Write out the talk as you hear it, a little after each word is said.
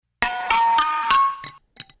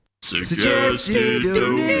Suggested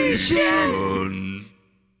donation.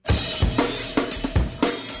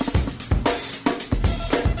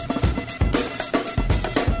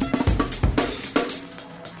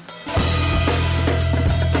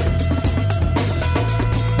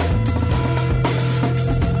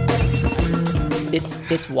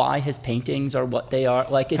 It's why his paintings are what they are.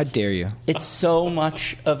 Like, how dare you? It's so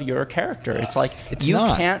much of your character. It's like you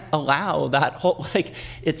can't allow that whole, like,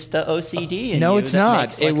 it's the OCD in no, you it's that not.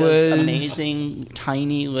 Makes, like, it was amazing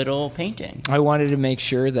tiny little painting. I wanted to make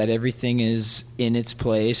sure that everything is in its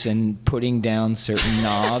place and putting down certain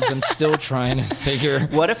knobs. I'm still trying to figure.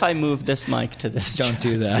 What if I move this mic to this? Don't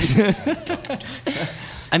do that.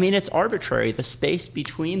 I mean, it's arbitrary. The space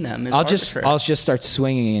between them is arbitrary. I'll just start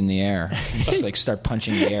swinging in the air. Just like start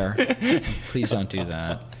punching the air. Please don't do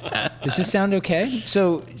that. Does this sound okay?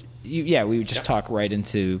 So, we would just talk right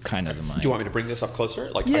into kind of the mic. Do you want me to bring this up closer?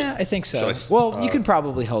 Like, I think so. Well, you can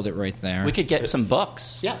probably hold it right there. We could get some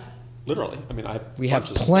books. Yeah. Literally. I mean, we have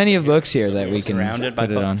plenty of books here that we can put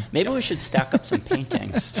it on. Maybe we should stack up some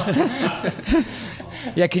paintings.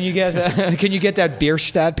 Yeah, can you get that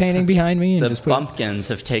Bierstadt painting behind me? And the bumpkins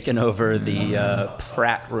have taken over the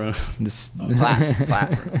Pratt room.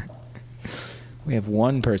 Platt room. We have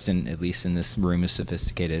one person, at least in this room, is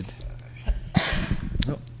sophisticated.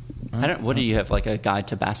 What do you have, like a guide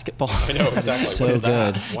to basketball? I know, exactly. So what is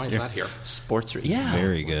good. That? Why is that here? Sports. Yeah.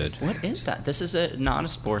 Very good. What is that? This is not a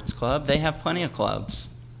sports club. They have plenty of clubs.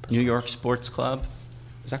 New York Sports Club.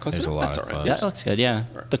 Is that close There's enough? a lot That's of all right. clubs. Yeah, that looks good, yeah.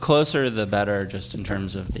 Right. The closer, the better, just in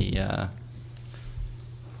terms of the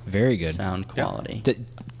very good sound quality.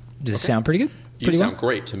 Does it sound pretty good? You sound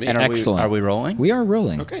great to me. And Excellent. Are we rolling? We are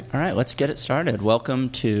rolling. Okay. All right, let's get it started. Welcome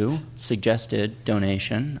to Suggested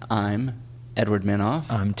Donation. I'm Edward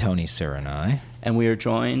Minoff. I'm Tony Serenai. And we are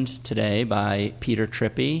joined today by Peter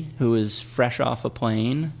Trippi, who is fresh off a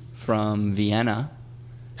plane from Vienna.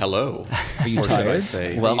 Hello. Are you or tired? should I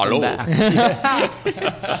say, Welcome hello. back.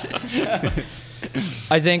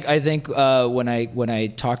 I think when I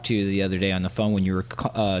talked to you the other day on the phone when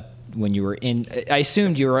you were in, I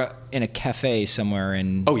assumed you were in a cafe somewhere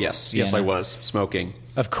in. Oh yes, Vienna. yes I was smoking.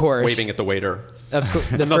 Of course, waving at the waiter.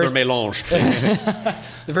 Another mélange, please.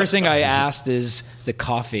 The first thing I asked is the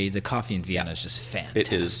coffee. The coffee in Vienna is just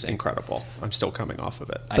fantastic. It is incredible. I'm still coming off of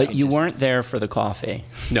it. But you weren't there for the coffee.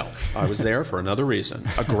 No, I was there for another reason,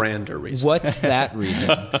 a grander reason. What's that reason?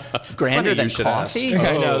 Grander Funny than you should coffee? ask.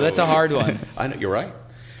 I know, that's a hard one. I know, you're right.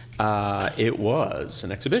 It was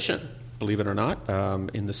an exhibition, believe it or not,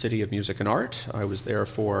 in the City of Music and Art. I was there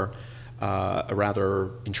for a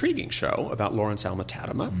rather intriguing show about Lawrence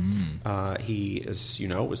Alma-Tadema. He, as you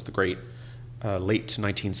know, was the great late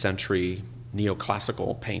 19th century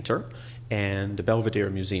neoclassical painter, and the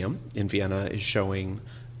Belvedere Museum in Vienna is showing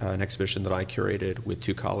an exhibition that I curated with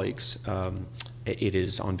two colleagues. It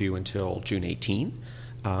is on view until June 18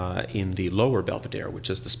 in the lower Belvedere,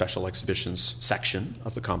 which is the special exhibitions section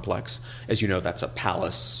of the complex. As you know, that's a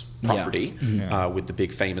palace property with the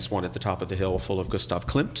big famous one at the top of the hill full of Gustav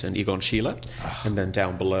Klimt and Egon Schiele. And then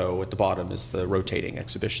down below at the bottom is the rotating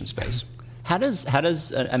exhibition space. How does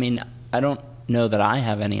I mean, I don't know that I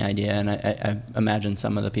have any idea, and I imagine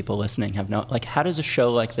some of the people listening have no, like, how does a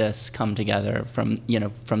show like this come together from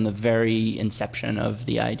the very inception of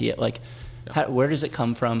the idea? Like, where does it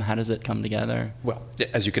come from? How does it come together? Well,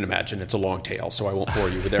 as you can imagine, it's a long tale, so I won't bore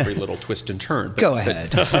you with every little twist and turn. But, Go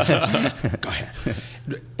ahead. Go ahead.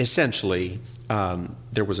 Essentially,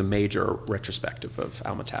 there was a major retrospective of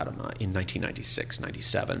Alma-Tadema in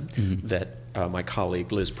 1996-97 that my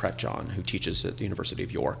colleague Liz Pretjohn, who teaches at the University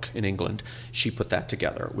of York in England, she put that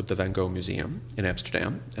together with the Van Gogh Museum in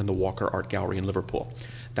Amsterdam and the Walker Art Gallery in Liverpool.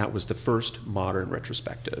 That was the first modern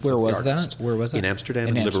retrospective. Where of the was that? artist. Where was that? In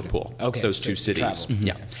Amsterdam and Liverpool. Okay. Those two cities. Travel.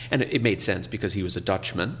 Yeah. And it made sense because he was a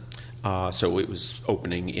Dutchman. So it was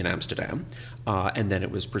opening in Amsterdam, and then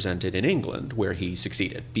it was presented in England, where he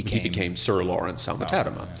succeeded. He became Sir Lawrence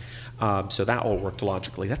Alma-Tadema. So that all worked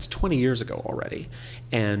logically. That's 20 years ago already.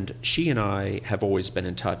 And she and I have always been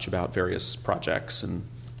in touch about various projects and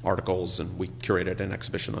articles, and we curated an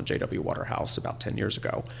exhibition on J.W. Waterhouse about 10 years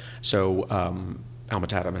ago. So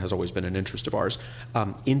Alma-Tadema has always been an interest of ours.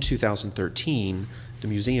 In 2013, the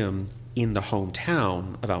museum in the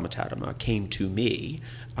hometown of Alma-Tadema came to me.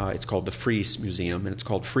 It's called the Fries Museum, and it's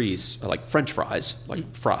called Fries, like French fries,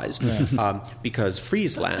 like fries, because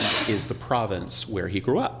Friesland is the province where he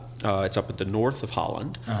grew up. It's up at the north of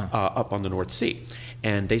Holland, up on the North Sea.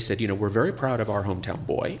 And they said, we're very proud of our hometown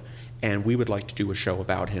boy, and we would like to do a show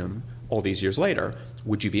about him all these years later.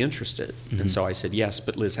 Would you be interested? And so I said, yes,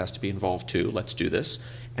 but Liz has to be involved too. Let's do this.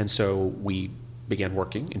 And so we began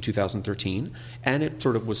working in 2013, and it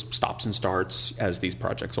sort of was stops and starts, as these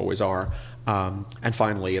projects always are. And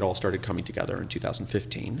finally, it all started coming together in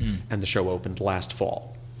 2015, and the show opened last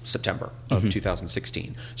fall, September of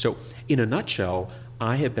 2016. So, in a nutshell,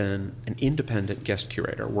 I have been an independent guest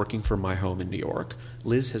curator working from my home in New York.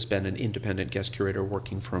 Liz has been an independent guest curator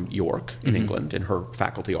working from York in England in her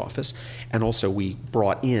faculty office. And also we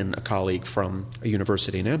brought in a colleague from a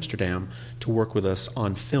university in Amsterdam to work with us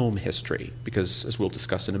on film history because, as we'll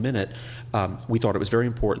discuss in a minute, we thought it was very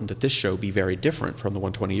important that this show be very different from the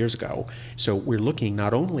one 20 years ago. So we're looking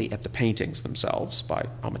not only at the paintings themselves by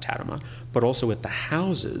Alma-Tadema, but also at the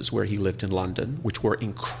houses where he lived in London, which were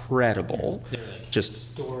incredible. Just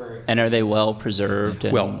and are they well preserved?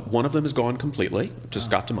 Well, one of them is gone completely, just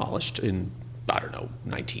got demolished in, I don't know,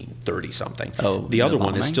 1930 something. Oh, the other one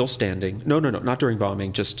bombing? is still standing. No, not during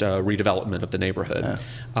bombing, just redevelopment of the neighborhood.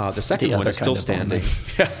 The second one is still standing.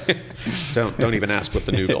 Don't even ask what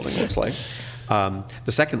the new building looks like.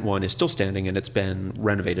 The second one is still standing, and it's been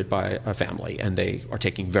renovated by a family, and they are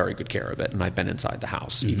taking very good care of it. And I've been inside the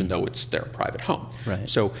house, even though it's their private home. Right.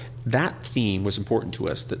 So that theme was important to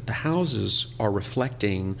us, that the houses are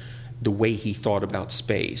reflecting the way he thought about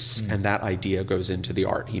space, and that idea goes into the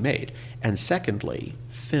art he made. And secondly,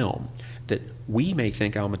 film, that we may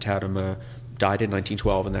think Alma-Tadema died in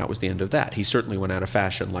 1912 and that was the end of that. He certainly went out of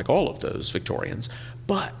fashion like all of those Victorians,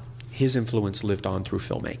 but his influence lived on through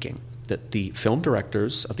filmmaking. That the film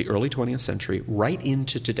directors of the early 20th century, right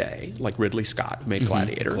into today, like Ridley Scott, who made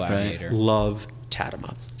Gladiator, love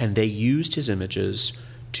Tadema. And they used his images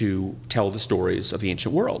to tell the stories of the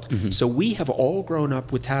ancient world. So we have all grown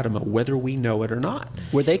up with Tadema, whether we know it or not.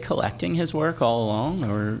 Were they collecting his work all along,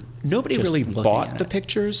 or nobody just really looking bought at the it?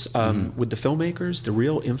 pictures? With the filmmakers, the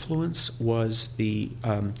real influence was the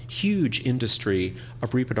huge industry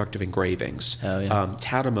of reproductive engravings. Oh, yeah.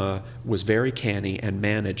 Tadema was very canny and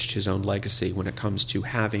managed his own legacy when it comes to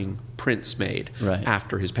having prints made Right.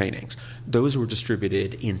 after his paintings. Those were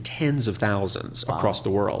distributed in tens of thousands across the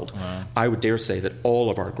world. I would dare say that all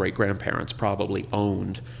of our great-grandparents probably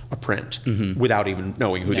owned a print without even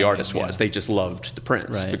knowing who the artist was. They just loved the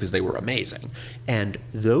prints Right. because they were amazing. And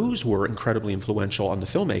those were incredibly influential on the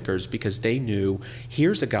filmmakers because they knew,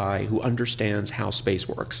 here's a guy who understands how space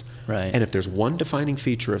works. Right. And if there's one defining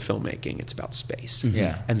feature of filmmaking, it's about space.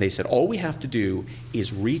 Yeah. And they said, all we have to do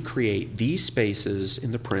is recreate these spaces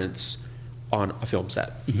in the prints on a film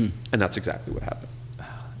set. And that's exactly what happened.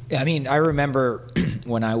 I mean, I remember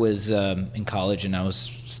when I was in college and I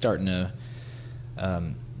was starting to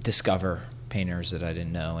discover painters that I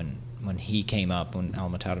didn't know. And when he came up, when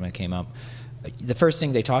Alma-Tadema came up, the first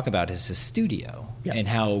thing they talk about is his studio and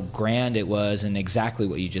how grand it was, and exactly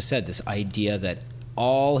what you just said, this idea that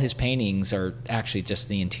all his paintings are actually just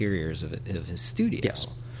the interiors of his studio. Yes.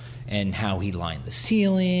 And how he lined the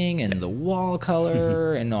ceiling and the wall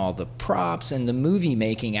color and all the props, and the movie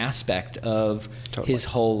making aspect of his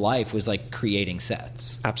whole life was like creating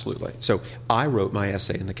sets. Absolutely. So I wrote my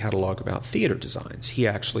essay in the catalog about theater designs. He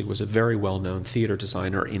actually was a very well-known theater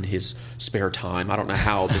designer in his spare time. I don't know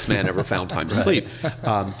how this man ever found time to sleep.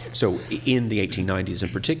 So in the 1890s in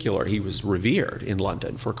particular, he was revered in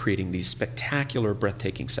London for creating these spectacular,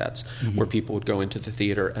 breathtaking sets where people would go into the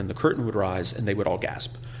theater and the curtain would rise and they would all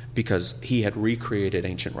gasp, because he had recreated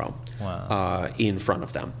ancient Rome in front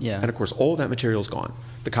of them. Yeah. And of course, all that material is gone.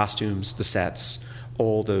 The costumes, the sets,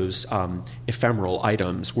 all those ephemeral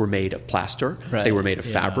items were made of plaster. Right. They were made of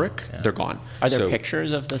fabric. They're gone. Are there So,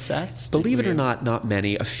 pictures of the sets? believe it or not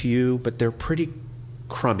many, a few, but they're pretty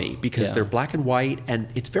crummy because they're black and white, and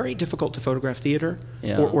it's very difficult to photograph theater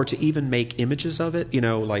or to even make images of it,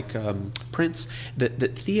 like prints.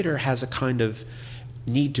 That theater has a kind of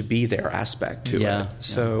need to be there aspect to it.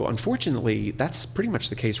 So unfortunately, that's pretty much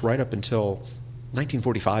the case right up until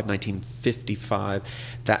 1945, 1955.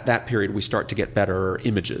 That period, we start to get better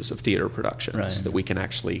images of theater productions that we can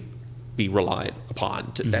actually be relied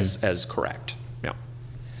upon as correct. Yeah.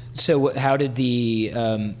 So how did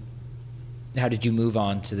you move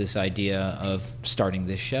on to this idea of starting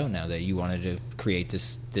this show now that you wanted to create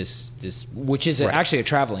this which is actually a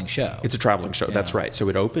traveling show? It's a traveling show, that's right. So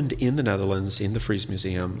it opened in the Netherlands in the Fries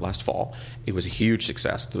Museum last fall. It was a huge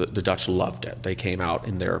success. The Dutch loved it. They came out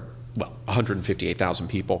in their 158,000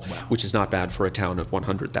 people, which is not bad for a town of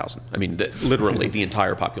 100,000. I mean, literally the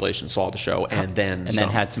entire population saw the show and then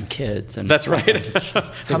had some kids. And that's right.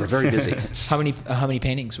 They were very busy. How many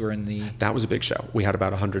paintings were in the... That was a big show. We had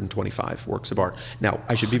about 125 works of art. Now,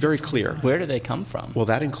 I should be very clear. Where do they come from? Well,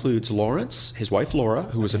 that includes Lawrence, his wife Laura,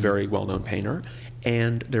 who was a very well-known painter,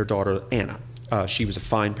 and their daughter Anna. She was a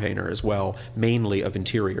fine painter as well, mainly of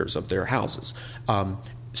interiors of their houses.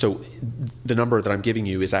 So the number that I'm giving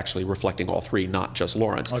you is actually reflecting all three, not just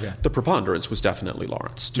Lawrence. Okay. The preponderance was definitely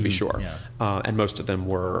Lawrence, to be sure. Yeah. And most of them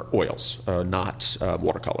were oils, not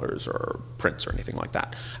watercolors or prints or anything like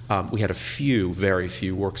that. We had very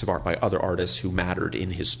few works of art by other artists who mattered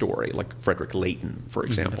in his story, like Frederick Leighton, for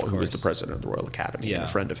example, who was the president of the Royal Academy and a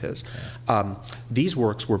friend of his. Yeah. These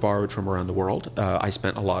works were borrowed from around the world. I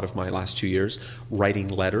spent a lot of my last 2 years writing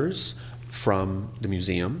letters from the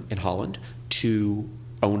museum in Holland to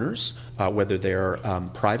owners, whether they're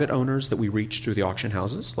private owners that we reach through the auction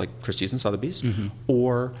houses, like Christie's and Sotheby's,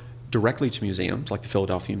 or directly to museums, like the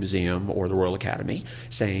Philadelphia Museum or the Royal Academy,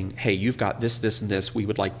 saying, hey, you've got this, this, and this. We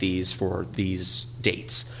would like these for these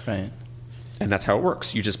dates. Right. And that's how it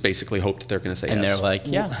works. You just basically hope that they're going to say and yes. And they're like,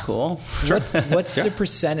 yeah, cool. What's the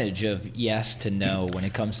percentage of yes to no when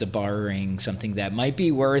it comes to borrowing something that might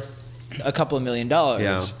be worth a couple of $1 million?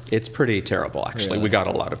 Yeah, it's pretty terrible, actually. Really? We got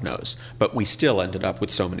a lot of no's. But we still ended up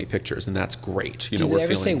with so many pictures, and that's great. Did they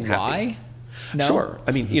ever say why? No? Sure.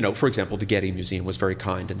 I mean, for example, the Getty Museum was very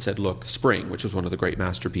kind and said, look, Spring, which was one of the great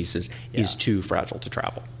masterpieces, is too fragile to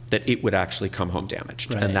travel, that it would actually come home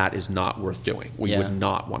damaged. Right. And that is not worth doing. We would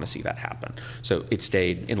not want to see that happen. So it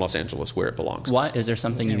stayed in Los Angeles where it belongs. Why? Is there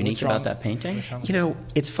something unique about that painting?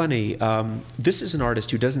 It's funny. This is an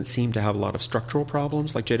artist who doesn't seem to have a lot of structural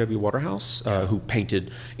problems like J.W. Waterhouse, who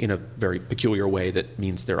painted in a very peculiar way that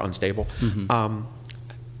means they're unstable.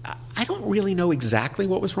 I don't really know exactly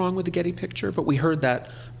what was wrong with the Getty picture, but we heard that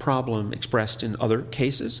problem expressed in other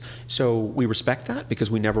cases. So we respect that because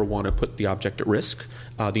we never want to put the object at risk.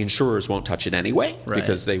 The insurers won't touch it anyway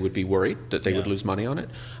because they would be worried that they would lose money on it.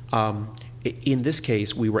 In this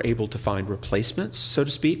case, we were able to find replacements, so to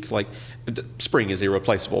speak. Like Spring is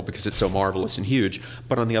irreplaceable because it's so marvelous and huge.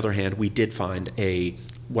 But on the other hand, we did find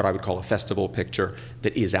what I would call a festival picture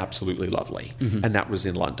that is absolutely lovely. And that was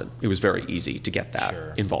in London. It was very easy to get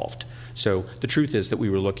that involved. So the truth is that we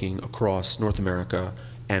were looking across North America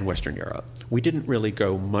and Western Europe. We didn't really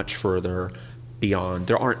go much further beyond.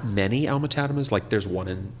 There aren't many Alma-Tadamas. Like there's one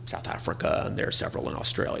in South Africa and there are several in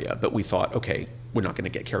Australia. But we thought, okay, we're not going to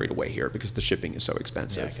get carried away here because the shipping is so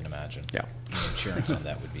expensive. Yeah, I can imagine. Yeah. The insurance on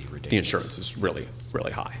that would be ridiculous. The insurance is really,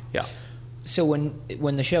 really high. Yeah. So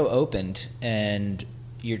when the show opened and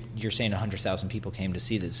you're saying 100,000 people came to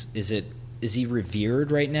see this, is he revered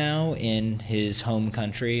right now in his home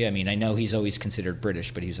country? I mean, I know he's always considered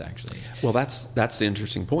British, but he's actually... Well, that's the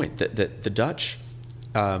interesting point, that the Dutch...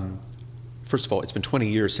 First of all, it's been 20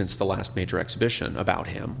 years since the last major exhibition about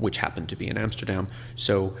him, which happened to be in Amsterdam.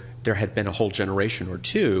 So there had been a whole generation or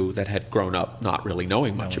two that had grown up not really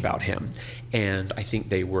knowing much about him. And I think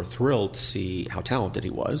they were thrilled to see how talented he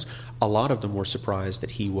was. A lot of them were surprised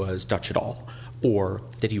that he was Dutch at all, or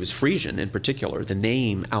that he was Frisian in particular. The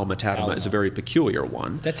name Alma-Tadema is a very peculiar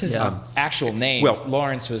one. That's his actual name. Well,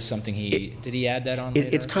 Lawrence was something did he add that on later?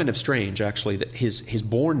 It's kind of strange, actually, that his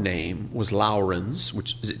born name was Laurens,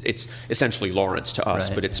 which it's essentially Lawrence to us,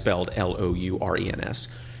 but it's spelled Lourens.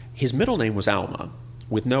 His middle name was Alma,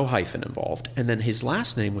 with no hyphen involved, and then his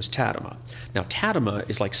last name was Tadema. Now, Tadema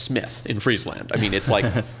is like Smith in Friesland. I mean, it's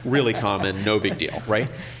like really common, no big deal, right?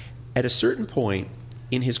 At a certain point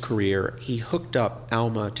in his career, he hooked up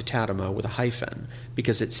Alma to Tadema with a hyphen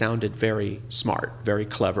because it sounded very smart, very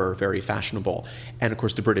clever, very fashionable. And of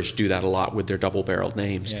course, the British do that a lot with their double-barreled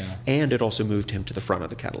names. Yeah. And it also moved him to the front of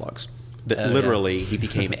the catalogs. Literally, he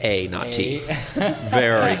became A, not T.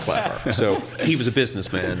 Very clever. So he was a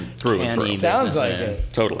businessman through and through. Sounds like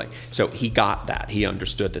it. Totally. So he got that. He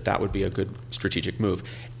understood that would be a good strategic move.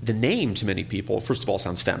 The name, to many people, first of all,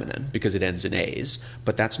 sounds feminine because it ends in A's,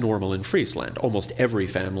 but that's normal in Friesland. Almost every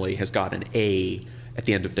family has got an A at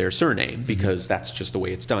the end of their surname because that's just the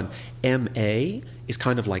way it's done. M.A. is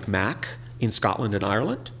kind of like Mac in Scotland and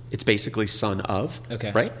Ireland. It's basically son of,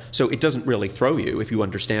 right? So it doesn't really throw you if you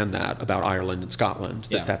understand that about Ireland and Scotland,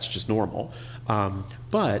 that's just normal.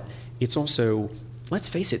 But it's also, let's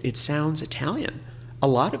face it, it sounds Italian. A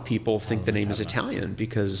lot of people think the name is Italian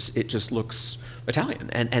because it just looks Italian.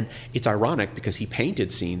 And it's ironic because he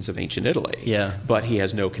painted scenes of ancient Italy, but he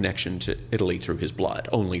has no connection to Italy through his blood,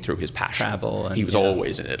 only through his passion. Travel. He was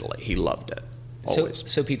always in Italy. He loved it. Always.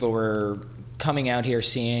 So people were coming out here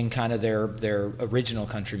seeing kind of their original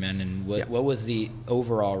countrymen, and what was the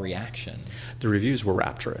overall reaction? The reviews were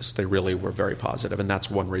rapturous. They really were very positive, and that's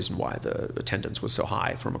one reason why the attendance was so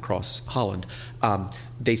high from across Holland.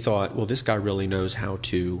 They thought, well, this guy really knows how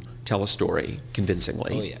to tell a story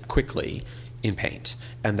convincingly, quickly, in paint,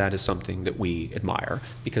 and that is something that we admire,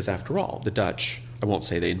 because after all, the Dutch, I won't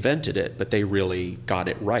say they invented it, but they really got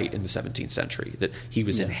it right in the 17th century, that he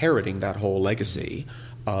was inheriting that whole legacy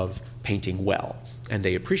of painting well, and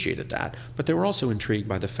they appreciated that. But they were also intrigued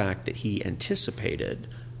by the fact that he anticipated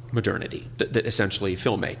modernity, that essentially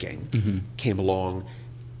filmmaking came along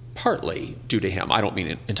partly due to him. I don't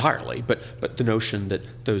mean entirely, but the notion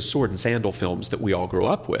that those sword and sandal films that we all grew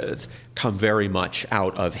up with come very much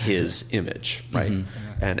out of his image, right?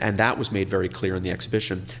 And that was made very clear in the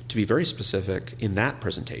exhibition. To be very specific, in that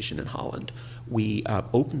presentation in Holland, we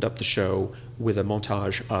opened up the show with a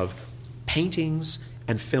montage of paintings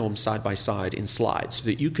and film side by side in slides so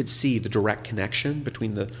that you could see the direct connection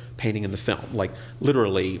between the painting and the film, like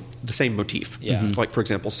literally the same motif. Like, for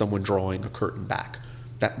example, someone drawing a curtain back.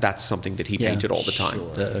 That's something that he painted all the time.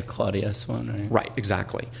 Sure. The Claudius one, right? Right,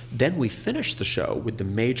 exactly. Then we finished the show with the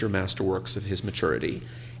major masterworks of his maturity,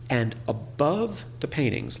 and above the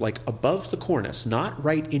paintings, like above the cornice, not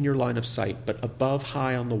right in your line of sight, but above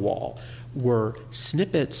high on the wall, were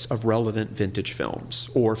snippets of relevant vintage films,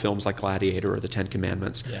 or films like Gladiator or The Ten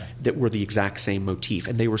Commandments, that were the exact same motif.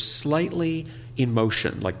 And they were slightly in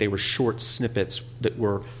motion, like they were short snippets that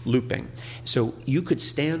were looping. So you could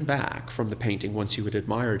stand back from the painting once you had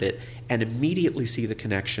admired it and immediately see the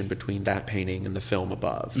connection between that painting and the film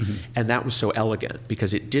above. And that was so elegant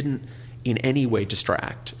because it didn't in any way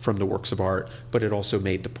distract from the works of art, but it also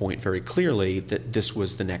made the point very clearly that this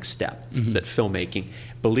was the next step, that filmmaking,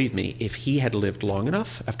 believe me, if he had lived long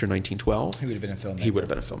enough after 1912, he would have been a filmmaker. He would have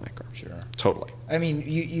been a filmmaker. Sure. Totally. I mean,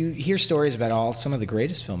 you hear stories about some of the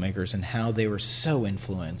greatest filmmakers and how they were so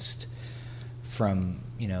influenced from,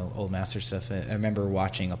 old master stuff. I remember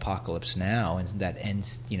watching Apocalypse Now, and that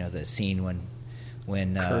ends, the scene when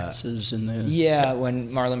Kurtz is in the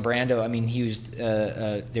when Marlon Brando, I mean, he was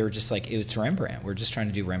they were just like, it's Rembrandt, we're just trying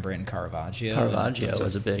to do Rembrandt and Caravaggio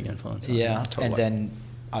was a big influence on totally. And then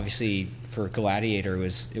obviously for Gladiator it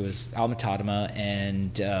was Alma Tadema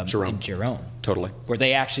and Jerome, totally, where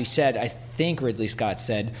they actually said, I think Ridley Scott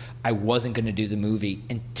said, I wasn't going to do the movie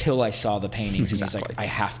until I saw the paintings. Exactly. And he was like, I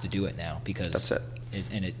have to do it now because that's it.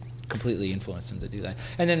 It completely influenced him to do that.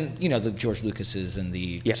 And then, the George Lucases and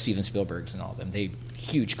the Steven Spielbergs and all of them, they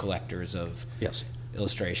huge collectors of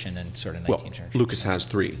illustration and sort of 19th century. Lucas has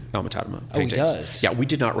 3 Alma Tadema paintings. Oh, he does? Yeah, we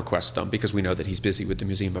did not request them because we know that he's busy with the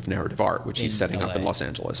Museum of Narrative Art, which he's setting up in Los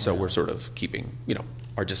Angeles. So we're sort of keeping,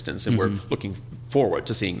 our distance, and we're looking forward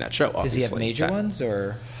to seeing that show, obviously. Does he have major ones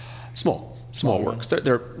or? Small works.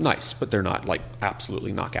 They're nice, but they're not like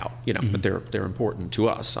absolutely knockout, but they're important to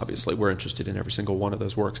us, obviously. We're interested in every single one of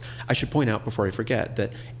those works. I should point out before I forget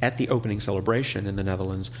that at the opening celebration in the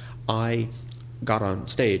Netherlands, I got on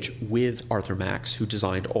stage with Arthur Max, who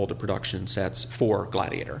designed all the production sets for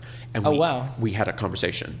Gladiator. And we had a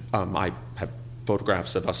conversation. I have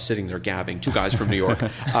photographs of us sitting there gabbing, 2 guys from New York,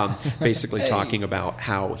 basically talking about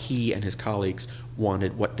how he and his colleagues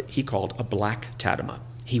wanted what he called a black Tadema.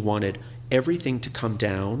 He wanted everything to come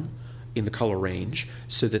down in the color range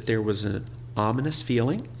so that there was an ominous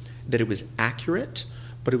feeling, that it was accurate,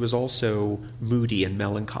 but it was also moody and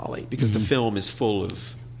melancholy because the film is full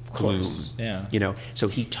of gloom. So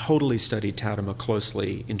he totally studied Tadema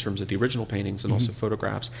closely in terms of the original paintings and also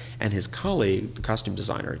photographs. And his colleague, the costume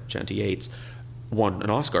designer, Janty Yates, won an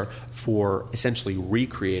Oscar for essentially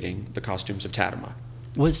recreating the costumes of Tadema.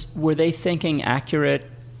 Were they thinking accurate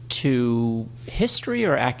to history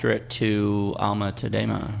or accurate to Alma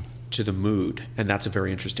Tadema? To the mood, and that's a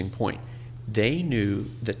very interesting point. They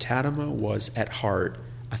knew that Tadema was at heart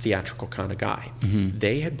a theatrical kind of guy.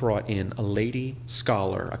 They had brought in a lady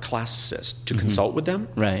scholar, a classicist, to consult with them.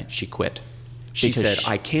 Right. She quit. She said,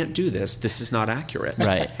 I can't do this. This is not accurate.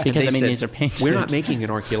 Right. Because, these are painted. We're not making an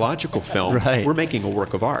archaeological film. Right. We're making a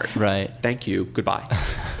work of art. Right. Thank you. Goodbye.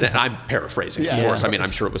 And I'm paraphrasing, of course. I mean, I'm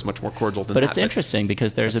sure it was much more cordial than that. But it's interesting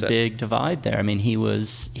because there's a big divide there. I mean, he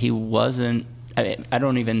wasn't, I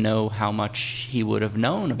don't even know how much he would have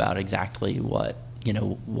known about exactly what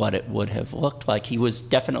it would have looked like. He was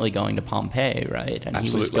definitely going to Pompeii, right? And Absolutely.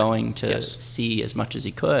 He was going to see as much as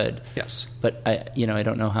he could. Yes. But I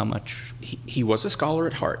don't know how much. He was a scholar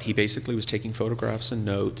at heart. He basically was taking photographs and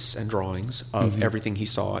notes and drawings of everything he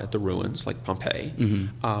saw at the ruins, like Pompeii,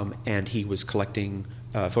 and he was collecting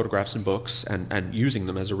photographs and books and using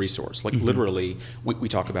them as a resource. Like literally, we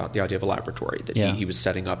talk about the idea of a laboratory, that he was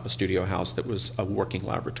setting up a studio house that was a working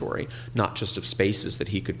laboratory, not just of spaces that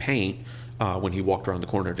he could paint when he walked around the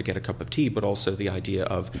corner to get a cup of tea, but also the idea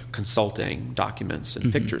of consulting documents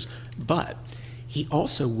and pictures. But he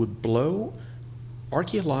also would blow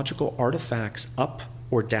archaeological artifacts up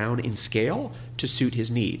or down in scale to suit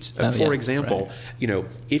his needs. Oh, For yeah, example, right.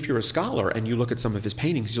 If you're a scholar and you look at some of his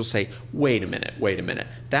paintings, you'll say, wait a minute,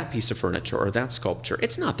 that piece of furniture or that sculpture,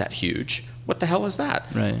 it's not that huge. What the hell is that?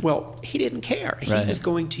 Right. Well, he didn't care. He Right. was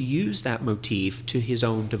going to use that motif to his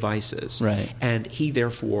own devices. Right. And he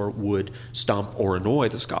therefore would stomp or annoy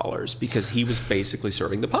the scholars because he was basically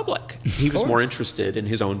serving the public. He was more interested in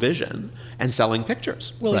his own vision and selling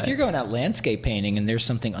pictures. Well, Right. if you're going out landscape painting and there's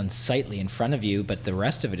something unsightly in front of you, but the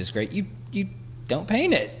rest of it is great, you don't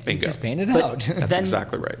paint it. Bingo. You just paint it But out. That's then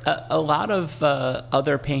exactly right. A lot of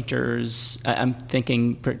other painters, I'm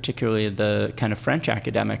thinking particularly the kind of French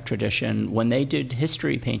academic tradition, when they did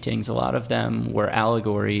history paintings, a lot of them were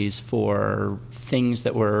allegories for things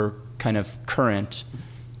that were kind of current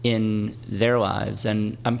in their lives.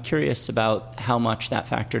 And I'm curious about how much that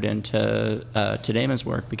factored into Tadema's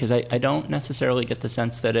work, because I don't necessarily get the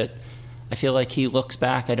sense that I feel like he looks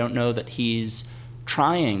back, I don't know that he's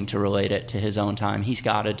trying to relate it to his own time. He's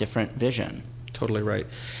got a different vision. Totally right.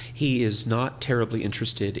 He is not terribly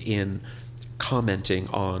interested in commenting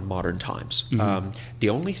on modern times. Mm-hmm. The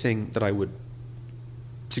only thing that I would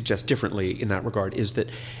suggest differently in that regard is that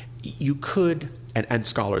you could, and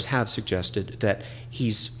scholars have suggested that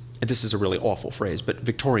he's, and this is a really awful phrase, but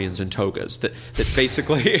Victorians in togas, that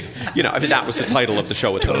basically, that was the title of the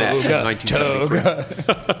show at the Met in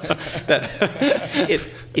 1973. That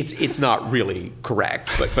it's not really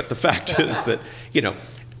correct, but the fact is that,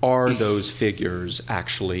 are those figures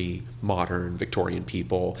actually modern Victorian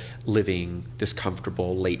people living this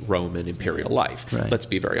comfortable late Roman imperial life? Right. Let's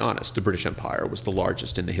be very honest. The British Empire was the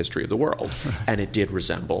largest in the history of the world, and it did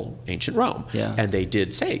resemble ancient Rome. Yeah. And they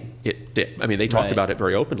did say it did. I mean, they talked Right. about it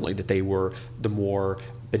very openly, that they were the more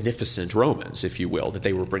beneficent Romans, if you will, that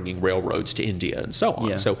they were bringing railroads to India and so on.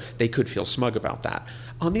 Yeah. So they could feel smug about that.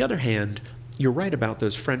 On the other hand, you're right about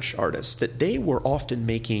those French artists, that they were often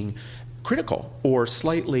making critical or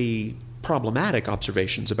slightly problematic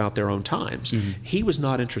observations about their own times. Mm-hmm. He was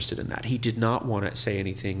not interested in that. He did not want to say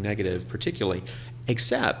anything negative particularly,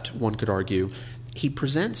 except, one could argue, he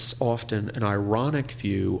presents often an ironic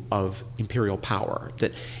view of imperial power,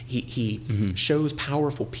 that he Mm-hmm. shows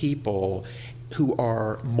powerful people who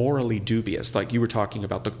are morally dubious. Like you were talking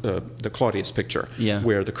about the Claudius picture, Yeah.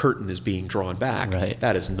 where the curtain is being drawn back. Right.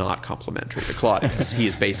 That is not complimentary to Claudius. He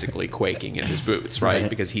is basically quaking in his boots, right? Right.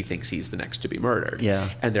 Because he thinks he's the next to be murdered.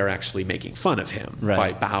 Yeah. And they're actually making fun of him Right.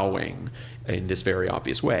 by bowing in this very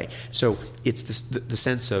obvious way. So it's the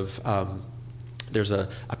sense of there's a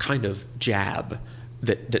kind of jab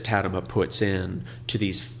that Tadema puts in to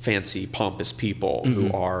these fancy, pompous people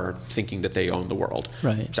who are thinking that they own the world.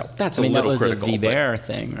 Right. So that's I mean, a little that was critical. a Vibert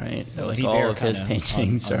thing, right? Like Vibert all of his kinda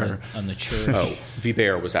paintings on are... on the church. Oh,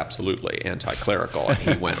 Vibert was absolutely anti-clerical, and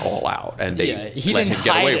he went all out, and they he let didn't him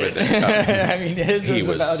get hide away with it. I mean, his He was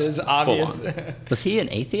about was as obvious. full on. Was he an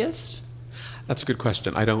atheist? That's a good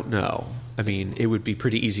question. I don't know. I mean, it would be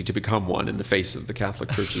pretty easy to become one in the face of the Catholic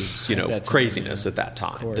Church's, That's craziness right. at that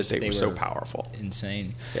time, Of course, that they were so were powerful.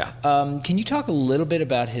 Insane. Yeah. Can you talk a little bit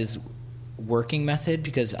about his working method?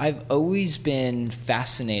 Because I've always been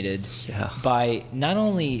fascinated Yeah. by not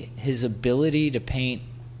only his ability to paint,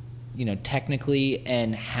 technically,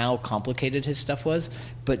 and how complicated his stuff was,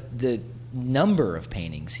 but the number of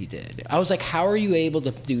paintings he did. I was like, how are you able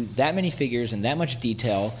to do that many figures and that much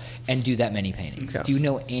detail and do that many paintings? Yeah. Do you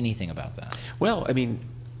know anything about that? Well, I mean,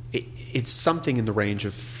 it's something in the range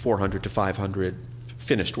of 400 to 500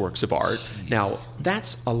 finished works of art. Jeez. Now,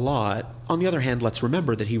 that's a lot. On the other hand, let's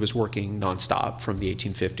remember that he was working nonstop from the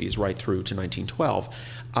 1850s right through to 1912.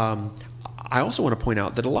 I also want to point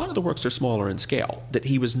out that a lot of the works are smaller in scale, that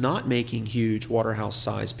he was not making huge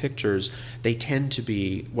Waterhouse-sized pictures. They tend to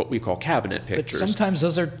be what we call cabinet But pictures. sometimes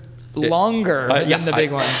those are longer than the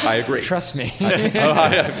big ones. I agree. Trust me.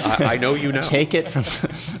 I know you know. Take it from...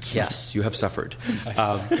 Yes, you have suffered.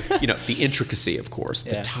 The intricacy, of course,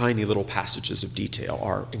 the Yeah. tiny little passages of detail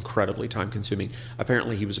are incredibly time-consuming.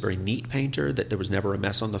 Apparently, he was a very neat painter, that there was never a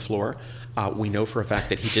mess on the floor. We know for a fact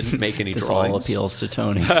that he didn't make any This drawings. all appeals to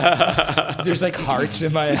Tony. There's like hearts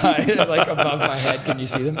in my eye, like above my head. Can you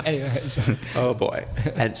see them? Anyways. Oh, boy.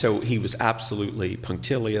 And so he was absolutely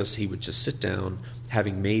punctilious. He would just sit down,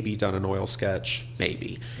 having maybe done an oil sketch,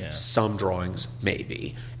 maybe, Yeah. some drawings,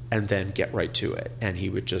 maybe, and then get right to it. And he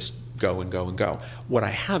would just go and go and go. What I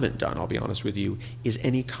haven't done, I'll be honest with you, is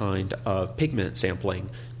any kind of pigment sampling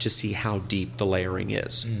to see how deep the layering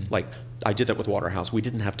is. Like, I did that with Waterhouse. We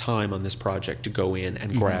didn't have time on this project to go in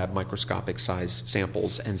and grab microscopic size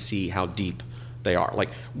samples and see how deep they are. Like,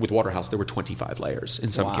 with Waterhouse, there were 25 layers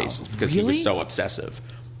in some Wow. cases because he Really? was so obsessive.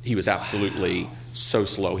 He was absolutely so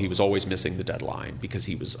slow. He was always missing the deadline because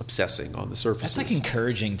he was obsessing on the surfaces. That's like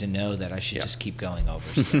encouraging to know that I should just keep going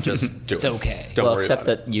over stuff. Just do it's it. okay. Don't well, worry except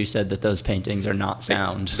about that you said that those paintings are not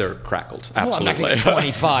sound. They're crackled. Well, I'm not Absolutely. going to get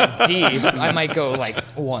 25 deep. I might go like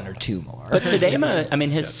 1 or 2 more. But Tadema, I mean,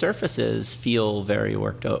 his surfaces feel very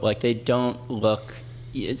worked out. Like, they don't look...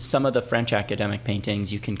 Some of the French academic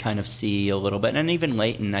paintings you can kind of see a little bit. And even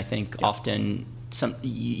Leighton, I think, often...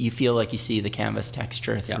 you feel like you see the canvas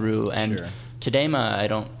texture through, and sure. Tadema,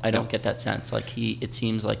 I don't get that sense. Like it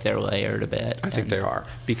seems like they're layered a bit. I think they are,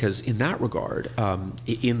 because in that regard,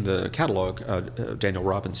 in the catalog, Daniel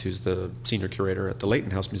Robbins, who's the senior curator at the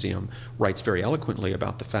Leighton House Museum, writes very eloquently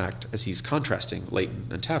about the fact, as he's contrasting Leighton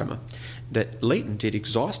and Tadema, that Leighton did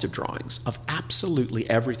exhaustive drawings of absolutely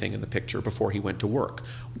everything in the picture before he went to work.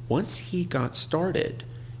 Once he got started,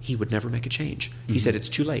 he would never make a change. He said, it's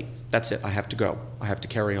too late. That's it. I have to go. I have to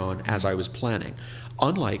carry on as I was planning.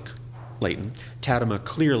 Unlike Leighton, Tadema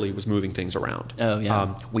clearly was moving things around. Oh,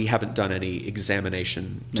 yeah. We haven't done any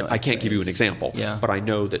examination. No I can't give you an X-rays. example, Yeah. but I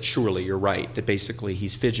know that surely you're right, that basically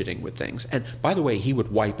he's fidgeting with things. And by the way, he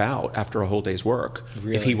would wipe out after a whole day's work if he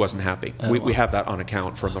Really? wasn't happy. Oh, We wow. have that on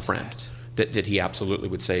account from a friend. That he absolutely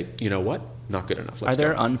would say, you know what, not good enough. Let's Are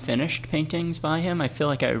there go. unfinished paintings by him? I feel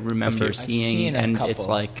like I remember I've seeing, seen a and couple. it's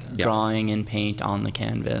like Yeah. drawing in paint on the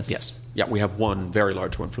canvas. Yes. Yeah, we have one very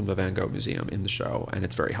large one from the Van Gogh Museum in the show, and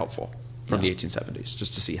it's very helpful from the 1870s,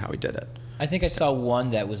 just to see how he did it. I think I saw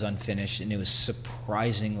one that was unfinished, and it was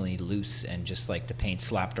surprisingly loose and just like the paint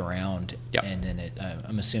slapped around. Yep. And then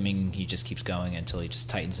I'm assuming he just keeps going until he just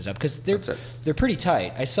tightens it up, because That's it. they're pretty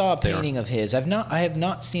tight. I saw a They are. painting of his. I have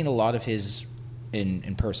not seen a lot of his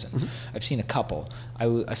in person. Mm-hmm. I've seen a couple.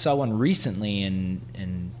 I saw one recently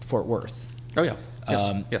in Fort Worth. Oh, yeah.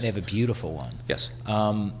 Yes. Yes. They have a beautiful one. Yes.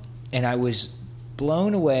 And I was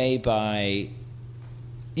blown away by,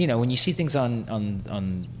 when you see things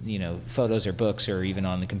on photos or books or even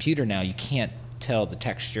on the computer now, you can't tell the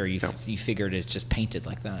texture. You figured it's just painted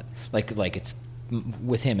like that, like it's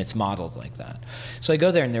with him, it's modeled like that. So I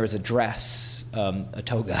go there, and there was a dress, a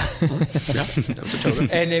toga. Yeah, that was a toga.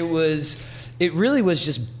 And it really was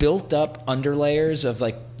just built up underlayers of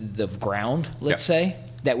like the ground, let's say,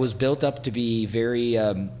 that was built up to be very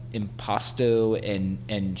impasto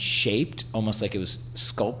and shaped, almost like it was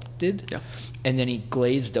sculpted. Yeah. And then he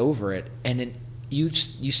glazed over it, and then you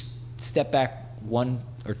step back 1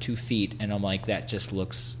 or 2 feet, and I'm like, that just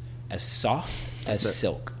looks as soft as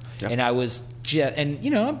silk. Yeah. And I was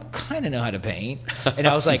I kind of know how to paint, and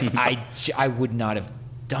I was like, I would not have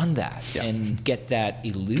done that and get that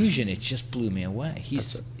illusion. It just blew me away.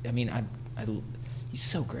 He's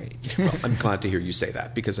so great. Well, I'm glad to hear you say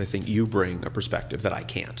that, because I think you bring a perspective that I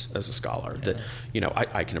can't as a scholar. That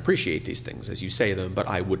I can appreciate these things as you say them, but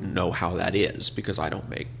I wouldn't know how that is because I don't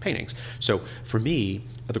make paintings. So for me,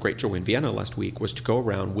 the great joy in Vienna last week was to go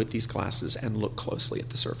around with these glasses and look closely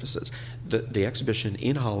at the surfaces. The exhibition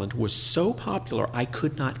in Holland was so popular I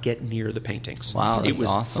could not get near the paintings. Wow, it that's was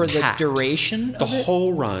awesome. For the packed. duration The of it?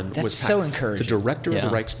 whole run That's was packed. so encouraging. The director of Yeah.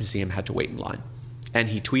 the Rijksmuseum had to wait in line. And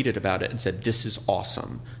he tweeted about it and said, this is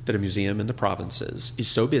awesome that a museum in the provinces is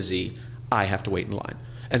so busy, I have to wait in line.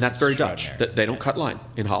 And that's very Dutch. They don't cut line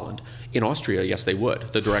in Holland. In Austria, yes, they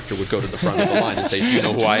would. The director would go to the front of the line and say, do you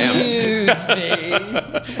know who I am?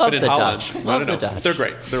 Love But in the Holland, Dutch. no, Love no, the no. Dutch. They're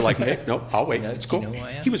great. They're like, hey, no, I'll wait. It's cool. Do you know who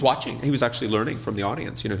I am? He was watching. He was actually learning from the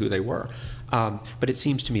audience, who they were. But it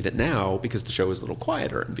seems to me that now, because the show is a little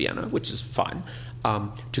quieter in Vienna, which is fine,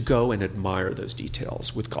 to go and admire those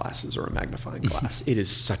details with glasses or a magnifying glass, it is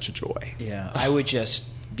such a joy. Yeah, I would just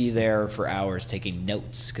be there for hours taking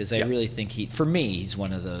notes, because I really think for me, he's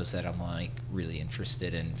one of those that I'm like really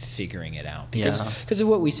interested in figuring it out. Because of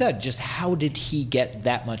what we said, just how did he get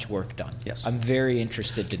that much work done? Yes. I'm very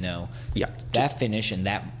interested to know that finish and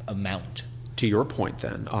that amount. To your point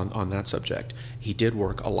then, on that subject, he did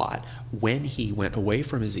work a lot. When he went away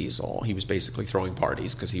from his easel, he was basically throwing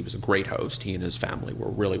parties because he was a great host. He and his family were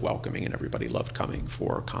really welcoming, and everybody loved coming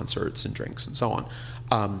for concerts and drinks and so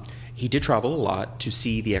on. He did travel a lot to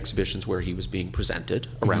see the exhibitions where he was being presented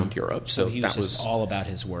around Europe. So he was that just all about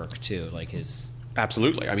his work too, like his...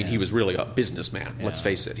 Absolutely. I mean, he was really a businessman, let's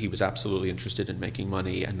face it. He was absolutely interested in making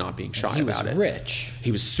money and not being shy about it. He was rich.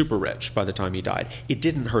 He was super rich by the time he died. It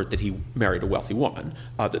didn't hurt that he married a wealthy woman.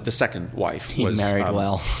 The second wife was... He married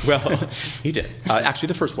well. Well, he did. Actually,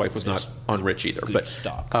 the first wife was not unrich either. But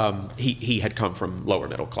stock. he had come from lower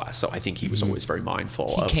middle class, so I think he was always very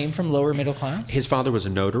mindful He of... came from lower middle class? His father was a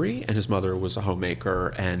notary, and his mother was a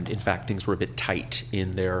homemaker, and in fact, things were a bit tight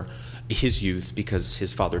in their his youth because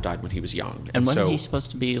his father died when he was young. And wasn't he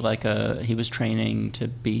supposed to be like he was training to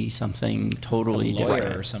be something totally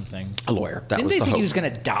different or something? A lawyer. That Didn't was they the think hope. he was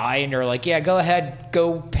going to die? And they're like, yeah, go ahead,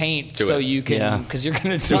 go paint Do so it. you can, because you're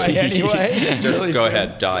going to die it. anyway. Just Really go sad.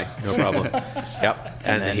 ahead, die, no problem. Yep.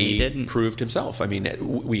 And then he he didn't. proved himself. I mean,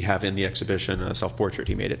 we have in the exhibition a self-portrait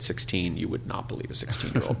he made at 16. You would not believe a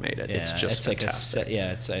 16-year-old made it. Yeah, it's just fantastic.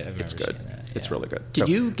 It's Good. It's really good. Did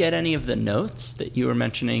you get any of the notes that you were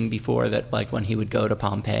mentioning before, that like when he would go to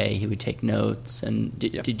Pompeii, he would take notes? And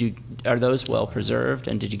are those well preserved?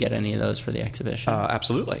 And did you get any of those for the exhibition?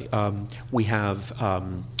 Absolutely. We have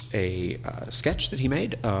a sketch that he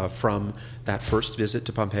made from that first visit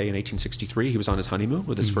to Pompeii in 1863. He was on his honeymoon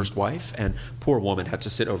with his first wife, and poor woman had to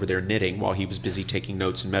sit over there knitting while he was busy taking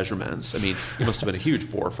notes and measurements. I mean, it must have been a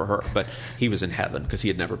huge bore for her, but he was in heaven because he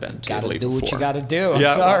had never been to Italy before. Gotta do what you gotta do. I'm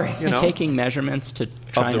Yeah, sorry. well, and taking measurements to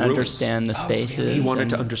try the and ruins. understand the spaces. He wanted and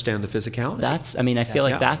to understand the physicality. I feel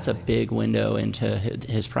like Yeah. that's a big window into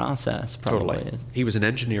his process, probably. Totally. He was an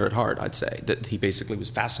engineer at heart, I'd say. That he basically was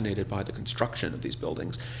fascinated by the construction of these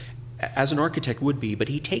buildings, as an architect would be, but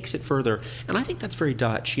he takes it further. And I think that's very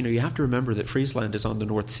Dutch. You have to remember that Friesland is on the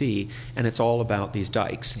North Sea, and it's all about these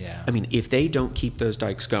dikes. Yeah. I mean, if they don't keep those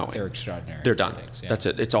dikes going, They're extraordinary. They're done. Dikes, yeah. That's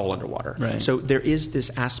it. It's all underwater. Right. So there is this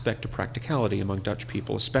aspect of practicality among Dutch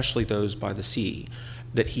people, especially those by the sea,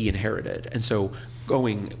 that he inherited. And so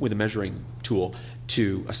going with a measuring tool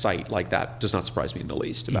to a site like that does not surprise me in the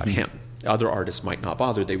least about him. Other artists might not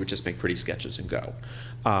bother. They would just make pretty sketches and go.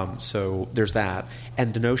 So there's that.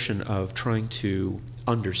 And the notion of trying to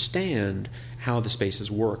understand how the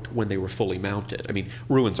spaces worked when they were fully mounted. I mean,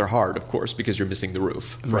 ruins are hard, of course, because you're missing the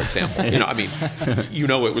roof, for example.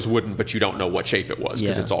 It was wooden, but you don't know what shape it was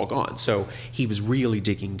because it's all gone. So he was really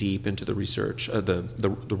digging deep into the research,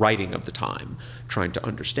 the writing of the time, trying to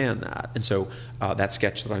understand that. And so that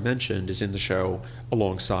sketch that I mentioned is in the show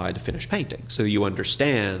alongside a finished painting. So you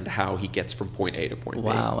understand how he gets from point A to point B.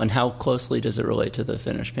 Wow. And how closely does it relate to the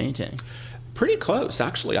finished painting? Pretty close,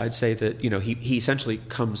 actually. I'd say that he essentially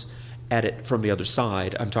comes at it from the other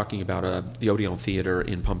side. I'm talking about the Odeon Theater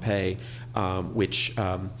in Pompeii, which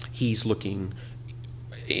he's looking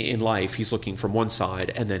in life. He's looking from one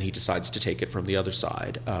side, and then he decides to take it from the other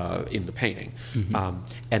side in the painting.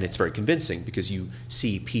 And it's very convincing because you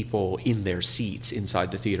see people in their seats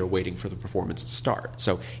inside the theater waiting for the performance to start.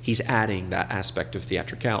 So he's adding that aspect of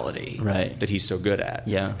theatricality that he's so good at.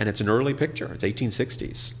 Yeah. And it's an early picture. It's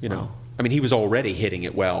 1860s, Wow. I mean, he was already hitting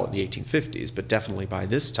it well in the 1850s, but definitely by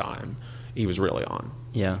this time, he was really on.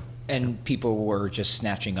 Yeah. And people were just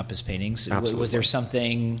snatching up his paintings. Absolutely. Was there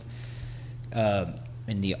something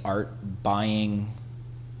in the art buying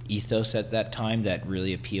ethos at that time that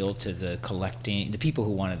really appealed to the people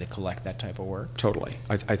who wanted to collect that type of work? Totally.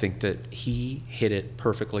 I think that he hit it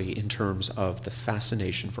perfectly in terms of the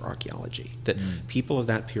fascination for archaeology, that people of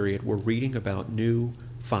that period were reading about new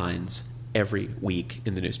finds every week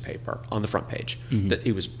in the newspaper on the front page. That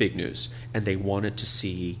it was big news, and they wanted to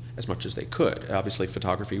see as much as they could. Obviously,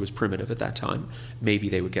 photography was primitive at that time. Maybe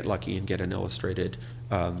they would get lucky and get an illustrated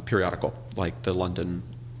periodical like the London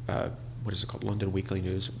what is it called? London Weekly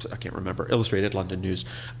News? I can't remember. Illustrated London News,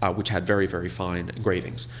 which had very, very fine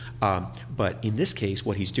engravings. But in this case,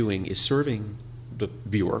 what he's doing is serving the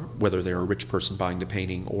viewer, whether they're a rich person buying the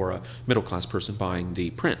painting or a middle-class person buying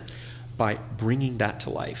the print, by bringing that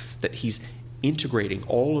to life, that he's integrating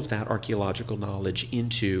all of that archaeological knowledge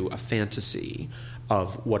into a fantasy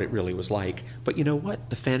of what it really was like. But you know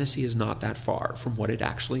what? The fantasy is not that far from what it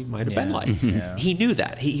actually might have been like. Yeah. He knew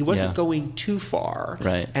that. He wasn't going too far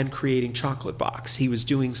and creating Chocolate Box. He was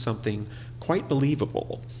doing something quite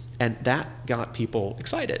believable, and that got people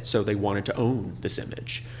excited. So they wanted to own this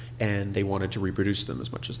image, and they wanted to reproduce them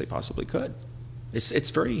as much as they possibly could.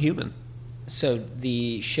 It's very human. So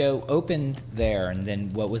the show opened there, and then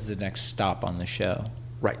what was the next stop on the show?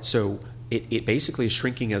 Right. So it basically is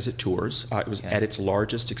shrinking as it tours. It was at its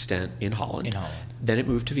largest extent in Holland. Then it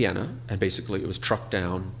moved to Vienna, and basically it was trucked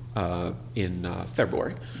down in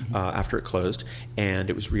February after it closed, and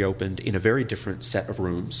it was reopened in a very different set of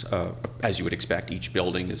rooms. As you would expect, each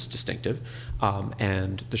building is distinctive,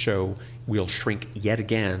 and the show will shrink yet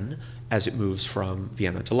again as it moves from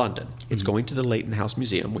Vienna to London. It's going to the Leighton House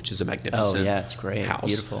Museum, which is a magnificent it's great. house.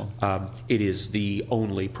 Beautiful. It is the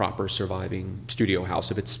only proper surviving studio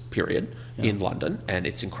house of its period in London, and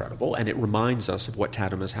it's incredible, and it reminds us of what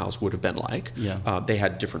Tadema's house would have been like. They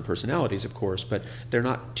had different personalities, of course, but they're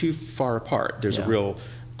not too far apart. There's a real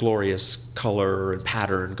glorious color and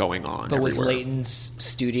pattern going on But was everywhere. Leighton's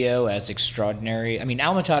studio as extraordinary? I mean,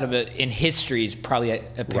 Alma-Tadema in history is probably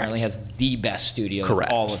apparently has the best studio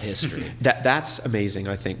Correct. in all of history. That's amazing,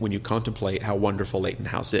 I think, when you contemplate how wonderful Leighton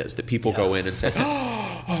House is, that people go in and say,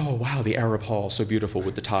 oh, wow, the Arab Hall, so beautiful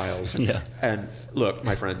with the tiles. And look,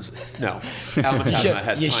 my friends, no. Alma-Tadema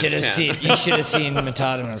had You times should have 10. seen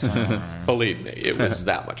Matadema. Believe me, it was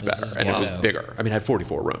that much better. And it was bigger. I mean, it had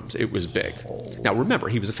 44 rooms. It was big. Now, remember,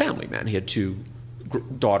 he was a family man. He had two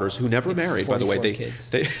daughters who never married, by the way.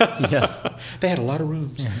 They had a lot of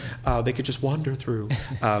rooms. They could just wander through.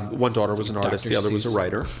 One daughter was an artist. The other was a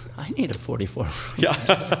writer. I need a 44 room.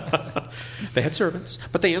 Yeah. They had servants,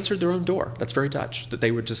 but they answered their own door. That's very Dutch, that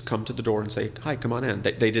they would just come to the door and say, hi, come on in.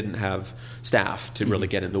 They didn't have staff to really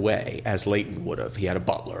get in the way, as Leighton would have. He had a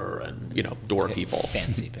butler and, door people.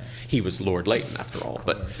 Fancy. He was Lord Leighton, after all.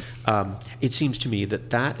 But it seems to me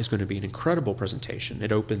that is going to be an incredible presentation.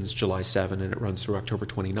 It opens July 7 and it runs through October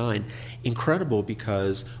 29. Incredible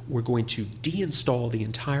because we're going to deinstall the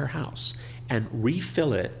entire house and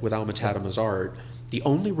refill it with Alma-Tadema's art. The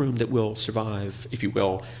only room that will survive, if you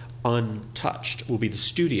will, untouched will be the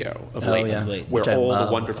studio of Leighton, where all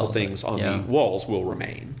the wonderful things on the walls will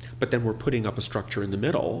remain. But then we're putting up a structure in the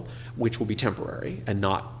middle, which will be temporary and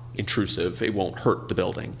not intrusive. It won't hurt the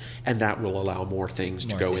building, and that will allow more things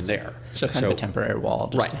to go in there. So kind of a temporary wall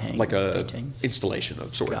just to hang like a paintings. Installation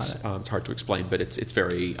of sorts. It's hard to explain, but it's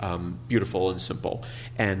very beautiful and simple.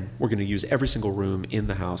 And we're going to use every single room in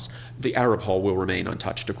the house. The Arab Hall will remain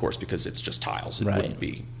untouched, of course, because it's just tiles. It wouldn't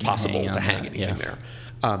be possible to hang anything there.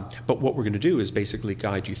 But what we're going to do is basically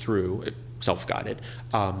guide you through, self-guided,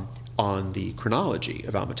 on the chronology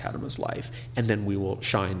of Alma-Tadema's life, and then we will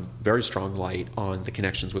shine very strong light on the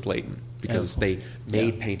connections with Leighton, because they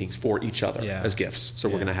made paintings for each other as gifts. So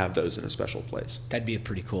we're going to have those in a special place. That'd be a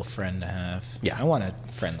pretty cool friend to have. Yeah. I want a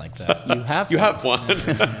friend like that. You have one.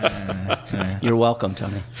 You're welcome,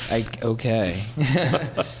 Tony. Okay.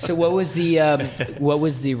 So what was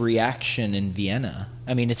the reaction in Vienna?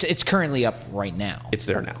 I mean, it's currently up right now. It's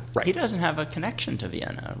there now. Right. He doesn't have a connection to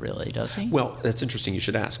Vienna, really, does he? Well, that's interesting. You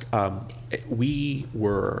should ask. We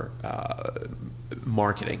were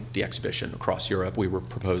marketing the exhibition across Europe. We were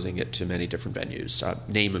proposing it to many different venues.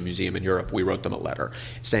 Name a museum in Europe. We wrote them a letter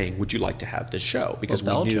saying, would you like to have this show? Because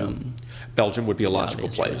we knew Belgium would be a logical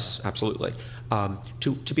place. Absolutely.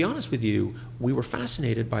 To be honest with you, we were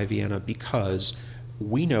fascinated by Vienna because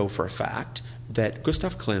we know for a fact that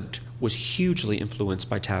Gustav Klimt was hugely influenced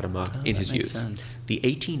by Tadema in his youth. Sense. The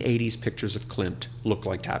 1880s pictures of Klimt look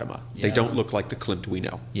like Tadema. They don't look like the Klimt we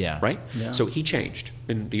know. Right? Yeah. So he changed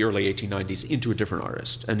in the early 1890s into a different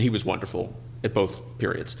artist, and he was wonderful at both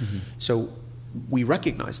periods. Mm-hmm. So we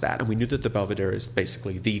recognized that, and we knew that the Belvedere is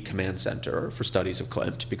basically the command center for studies of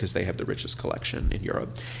Klimt because they have the richest collection in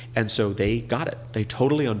Europe. And so they got it. They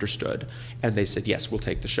totally understood, and they said, yes, we'll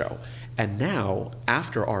take the show. And now,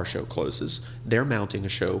 after our show closes, they're mounting a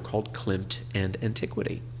show called Klimt and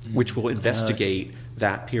Antiquity, which will investigate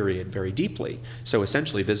that period very deeply. So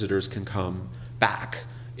essentially, visitors can come back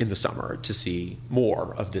in the summer to see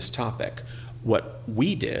more of this topic. What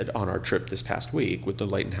we did on our trip this past week with the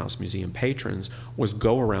Leighton House Museum patrons was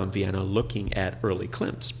go around Vienna looking at early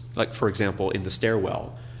Klimts. Like, for example, in the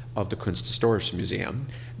stairwell of the Kunsthistorische Museum,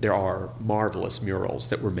 there are marvelous murals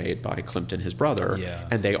that were made by Klimt and his brother,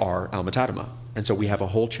 and they are Alma-Tadema. And so we have a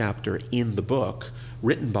whole chapter in the book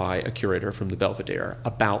written by a curator from the Belvedere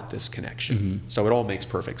about this connection. Mm-hmm. So it all makes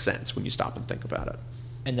perfect sense when you stop and think about it.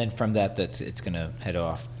 And then from that, it's going to head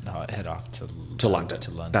off to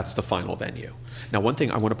London. That's the final venue. Now, one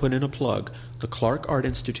thing I want to put in a plug: the Clark Art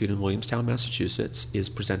Institute in Williamstown, Massachusetts, is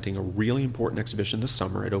presenting a really important exhibition this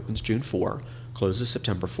summer. It opens June 4, closes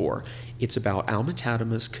September 4. It's about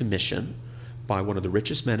Alma-Tadema's commission by one of the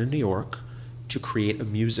richest men in New York to create a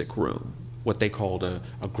music room, what they called a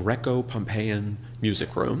Greco-Pompeian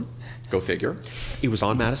music room. Go figure. It was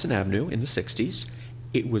on Madison Avenue in the 60s.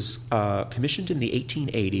 It was commissioned in the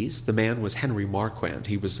 1880s. The man was Henry Marquand.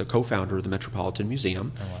 He was the co-founder of the Metropolitan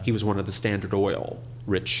Museum. Oh, wow. He was one of the Standard Oil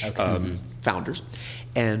rich founders.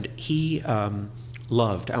 And he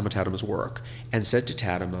loved Alma-Tadema's work and said to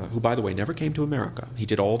Tadema, who, by the way, never came to America. He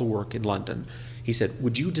did all the work in London. He said,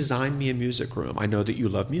 would you design me a music room? I know that you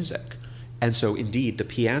love music. And so, indeed, the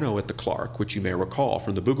piano at the Clark, which you may recall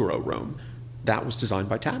from the Bouguereau room, that was designed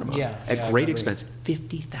by Tadema at great expense.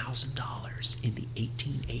 $50,000 in the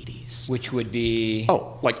 1880s. Which would be...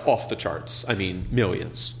 Oh, like off the charts. I mean,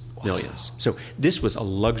 millions. Millions. So this was a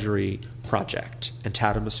luxury project, and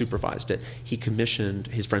Tadema supervised it. He commissioned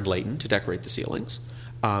his friend Leighton to decorate the ceilings.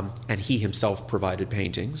 and he himself provided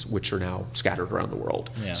paintings, which are now scattered around the world.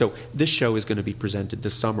 Yeah. So this show is going to be presented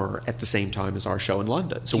this summer at the same time as our show in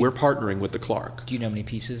London. So we're partnering with the Clark. Do you know how many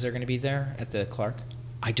pieces are going to be there at the Clark?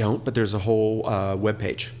 I don't, but there's a whole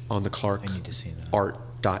webpage on the Clark I need to see that.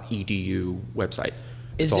 art.edu website.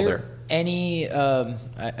 Is It's all there any,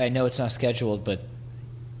 I know it's not scheduled, but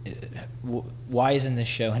why isn't this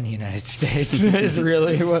show in the United States? Is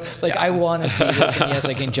really, I want to see this, and yes,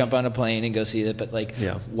 I can jump on a plane and go see it, but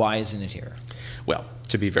why isn't it here? Well,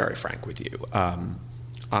 to be very frank with you,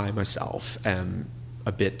 I myself am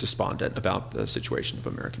a bit despondent about the situation of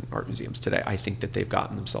American art museums today. I think that they've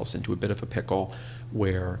gotten themselves into a bit of a pickle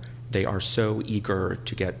where they are so eager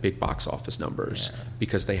to get big box office numbers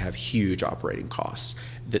because they have huge operating costs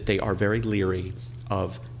that they are very leery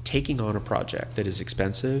of taking on a project that is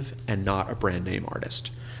expensive and not a brand name artist.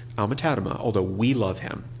 Alma Tadema, although we love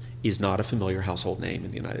him, is not a familiar household name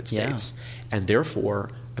in the United States. And therefore,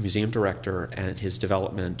 a museum director and his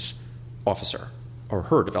development officer, or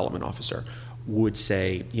her development officer, would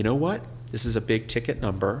say, you know what, this is a big ticket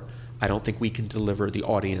number. I don't think we can deliver the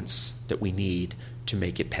audience that we need to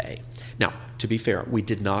make it pay. Now, to be fair, we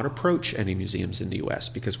did not approach any museums in the U.S.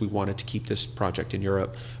 because we wanted to keep this project in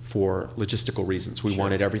Europe for logistical reasons. We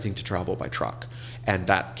wanted everything to travel by truck, and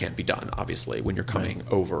that can't be done, obviously, when you're coming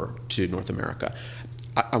over to North America.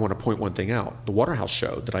 I want to point one thing out. The Waterhouse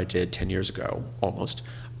show that I did 10 years ago, almost,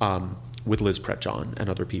 with Liz Pretjohn and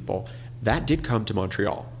other people, that did come to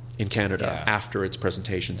Montreal in Canada after its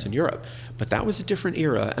presentations in Europe. But that was a different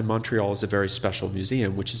era, and Montreal is a very special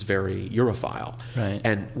museum, which is very Europhile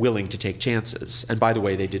and willing to take chances. And by the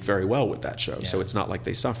way, they did very well with that show, so it's not like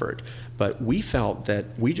they suffered. But we felt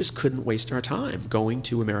that we just couldn't waste our time going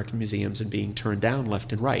to American museums and being turned down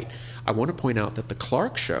left and right. I want to point out that the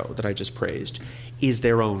Clark show that I just praised is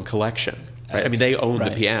their own collection. Right? I mean, they own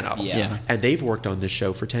the piano, and they've worked on this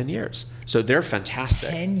show for 10 years. So they're fantastic.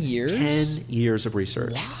 10 years? 10 years of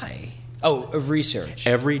research. Why? Oh, of research.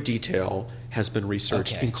 Every detail has been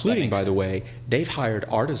researched, including, by the way, they've hired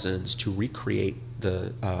artisans to recreate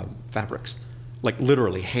the fabrics. Like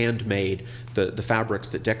literally handmade. The fabrics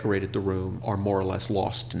that decorated the room are more or less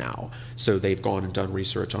lost now. So they've gone and done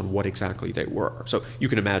research on what exactly they were. So you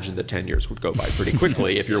can imagine that 10 years would go by pretty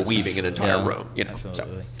quickly if you're weaving an entire room. You know.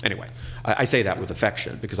 So anyway, I say that with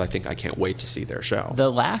affection because I think I can't wait to see their show.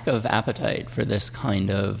 The lack of appetite for this kind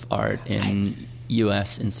of art in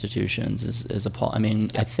U.S. institutions is appalling. I mean,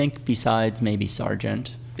 I think besides maybe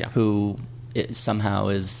Sargent, who somehow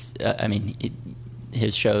is,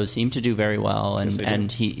 his shows seem to do very well, and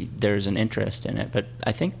there's an interest in it. But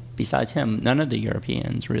I think besides him, none of the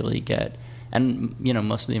Europeans really get, and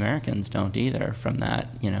most of the Americans don't either. From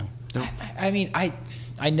that, No.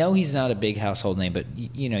 I know he's not a big household name, but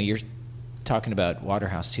you're talking about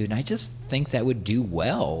Waterhouse too, and I just think that would do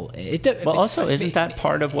well. Isn't that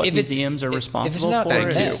part of what museums are responsible for?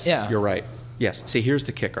 Thank you. Yeah. You're right. Yes. See, here's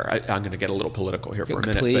the kicker. I'm going to get a little political here for a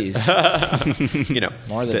minute. Please. But,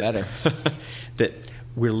 more the better. That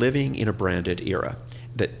we're living in a branded era,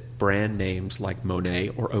 that brand names like Monet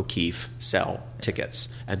or O'Keeffe sell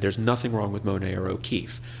tickets. And there's nothing wrong with Monet or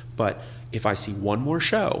O'Keeffe. But if I see one more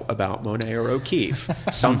show about Monet or O'Keeffe,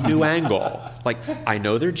 some new angle, like, I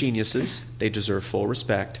know they're geniuses, they deserve full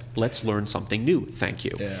respect, let's learn something new, thank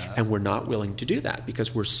you. Yeah. And we're not willing to do that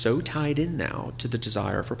because we're so tied in now to the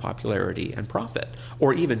desire for popularity and profit,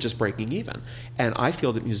 or even just breaking even. And I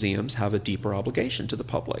feel that museums have a deeper obligation to the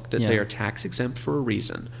public, that they are tax exempt for a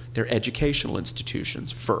reason. They're educational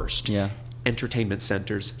institutions first, entertainment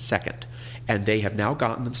centers second. And they have now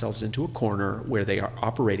gotten themselves into a corner where they are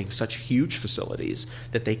operating such huge facilities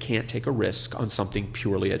that they can't take a risk on something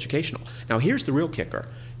purely educational. Now, here's the real kicker.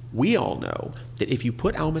 We all know that if you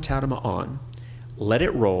put Alma Tadema on, let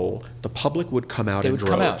it roll, the public would come out in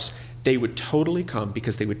droves. They would totally come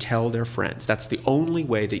because they would tell their friends. That's the only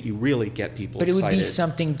way that you really get people excited. But it would be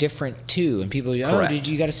something different, too. And people would go,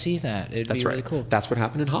 you got to see that. It'd be really cool. That's what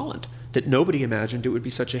happened in Holland. That nobody imagined it would be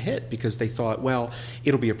such a hit because they thought, well,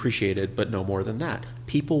 it'll be appreciated, but no more than that.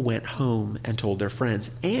 People went home and told their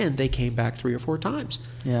friends, and they came back 3 or 4 times.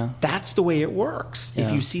 Yeah. That's the way it works. Yeah.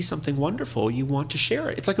 If you see something wonderful, you want to share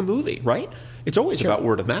it. It's like a movie, right? It's always about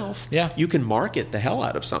word of mouth. Yeah. You can market the hell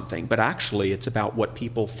out of something, but actually it's about what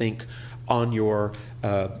people think on your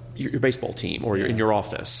baseball team or in your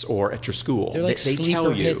office or at your school. They're like they sleeper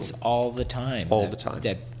tell you hits all the time. All the time.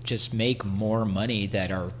 That just make more money,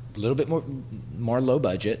 that are a little bit more low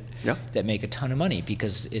budget, that make a ton of money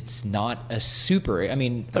because it's not a super.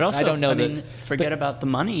 But also, I don't know forget about the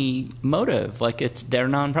money motive. Like, they're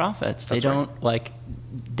nonprofits. They don't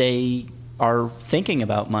they are thinking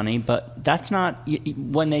about money, but that's not,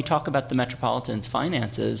 when they talk about the Metropolitan's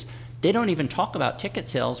finances, they don't even talk about ticket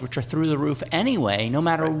sales, which are through the roof anyway, no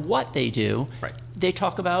matter what they do. Right. They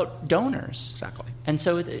talk about donors. Exactly. And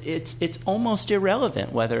so it's almost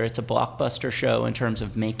irrelevant whether it's a blockbuster show in terms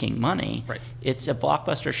of making money. Right. It's a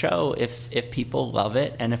blockbuster show if people love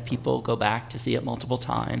it and if people go back to see it multiple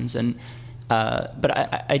times. And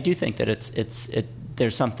but I do think that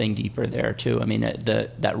there's something deeper there too. I mean,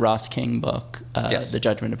 that Ross King book, The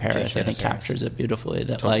Judgment of Paris, I think captures it beautifully.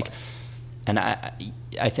 That totally. And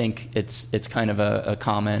I think it's kind of a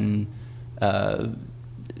common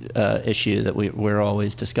issue that we're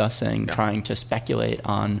always discussing, trying to speculate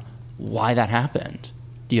on why that happened.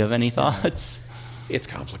 Do you have any thoughts? It's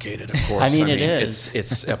complicated, of course. I mean, it is.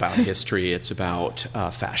 It's about history. It's about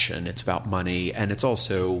fashion. It's about money. And it's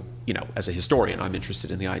also, as a historian, I'm interested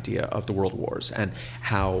in the idea of the world wars and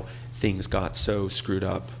how things got so screwed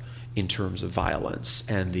up in terms of violence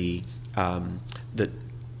and the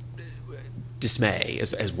dismay,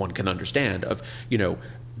 as one can understand, of,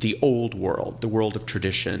 the old world, the world of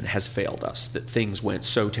tradition, has failed us, that things went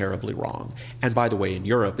so terribly wrong. And by the way, in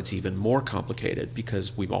Europe, it's even more complicated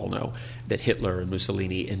because we all know that Hitler and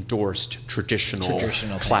Mussolini endorsed traditional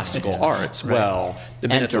classical arts. Right. Well, the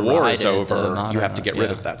minute the war is over, you have to get rid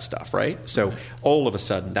of that stuff, right? So all of a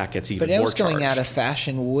sudden, that gets even more charged. But it was going out of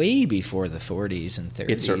fashion way before the 40s and 30s.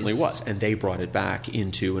 It certainly was. And they brought it back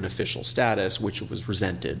into an official status, which was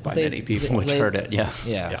resented by many people. Which hurt it,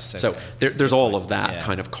 Yeah. So there's all of that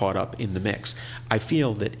kind of caught up in the mix. I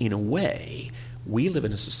feel that in a way, we live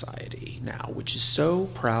in a society now which is so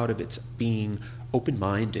proud of its being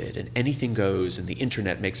open-minded and anything goes and the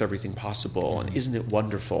internet makes everything possible. And isn't it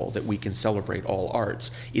wonderful that we can celebrate all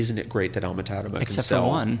arts? Isn't it great that Alma Tadema can Except sell? for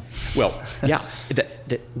one. Well, yeah,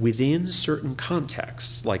 that within certain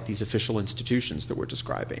contexts, like these official institutions that we're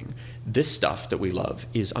describing, this stuff that we love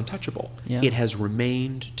is untouchable. Yeah. It has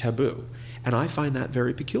remained taboo. And I find that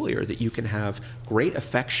very peculiar, that you can have great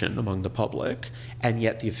affection among the public, and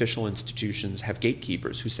yet the official institutions have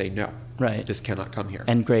gatekeepers who say, no, this cannot come here.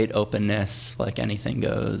 And great openness, like anything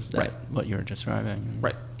goes, what you were describing.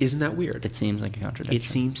 Right. Isn't that weird? It seems like a contradiction. It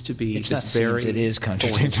seems to be It is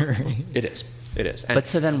contradictory. It is. And but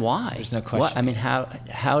so then why? There's no question.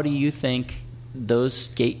 How do you think those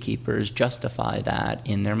gatekeepers justify that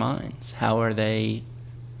in their minds? How are they...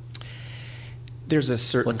 There's a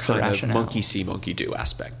certain kind of rationale? monkey see, monkey do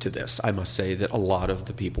aspect to this. I must say that a lot of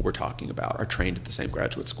the people we're talking about are trained at the same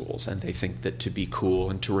graduate schools, and they think that to be cool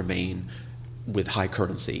and to remain with high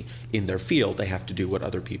currency in their field, they have to do what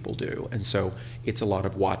other people do. And so it's a lot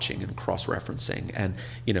of watching and cross-referencing. And,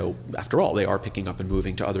 after all, they are picking up and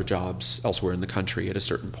moving to other jobs elsewhere in the country at a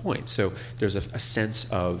certain point. So there's a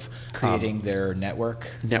sense of creating their network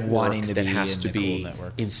wanting to that be has to be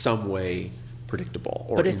network. In some way predictable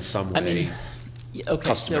or in some way...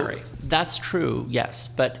 customary. So that's true, yes.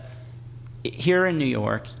 But here in New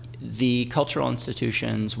York, the cultural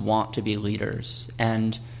institutions want to be leaders.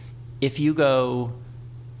 And if you go,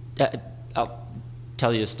 I'll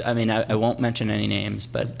tell you, I won't mention any names,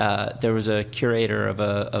 but there was a curator of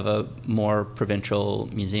a more provincial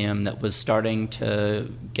museum that was starting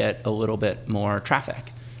to get a little bit more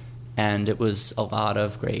traffic. And it was a lot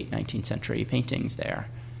of great 19th century paintings there.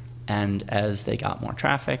 And as they got more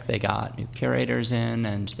traffic, they got new curators in,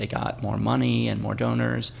 and they got more money and more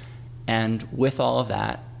donors. And with all of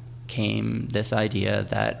that came this idea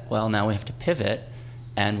that, well, now we have to pivot,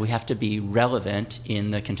 and we have to be relevant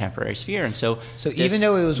in the contemporary sphere. And so even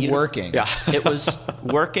though it was working, it was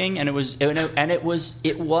working, and it was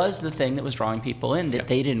the thing that was drawing people in that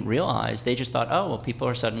they didn't realize. They just thought, oh, well, people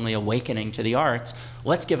are suddenly awakening to the arts.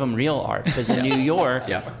 Let's give them real art, because in New York,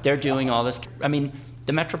 they're doing all this.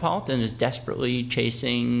 The Metropolitan is desperately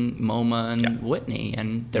chasing MoMA and Whitney,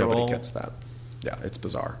 and they're nobody gets that. Yeah, it's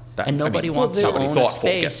bizarre. And nobody wants to own a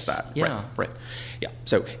space. Gets that. Yeah. Right. Yeah.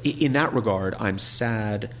 So in that regard, I'm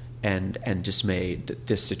sad and dismayed that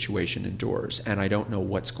this situation endures, and I don't know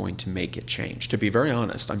what's going to make it change. To be very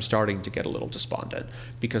honest, I'm starting to get a little despondent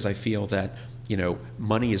because I feel that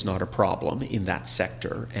money is not a problem in that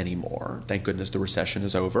sector anymore. Thank goodness the recession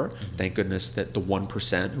is over. Mm-hmm. Thank goodness that the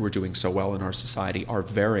 1% who are doing so well in our society are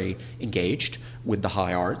very engaged with the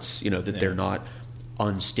high arts, that they're not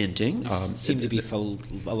unstinting. Seem to be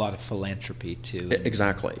a lot of philanthropy, too.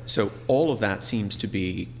 Exactly. So all of that seems to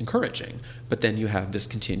be encouraging. But then you have this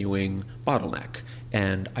continuing bottleneck.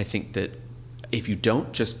 And I think that if you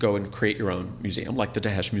don't just go and create your own museum, like the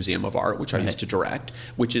Dahesh Museum of Art, which I used to direct,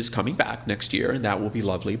 which is coming back next year, and that will be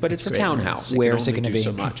lovely, but it's a townhouse. Where is it going to be?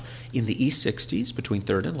 So much. In the East 60s, between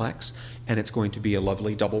 3rd and Lex, and it's going to be a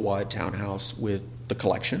lovely double-wide townhouse with the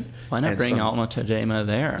collection. Why not bring Alma Tadema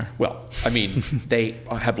there? Well, I mean, they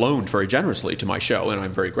have loaned very generously to my show, and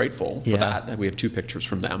I'm very grateful for that. We have 2 pictures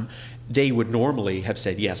from them. They would normally have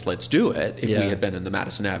said, yes, let's do it, if we had been in the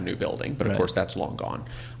Madison Avenue building, but of course that's long gone.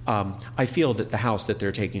 I feel that the house that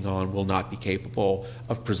they're taking on will not be capable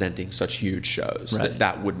of presenting such huge shows.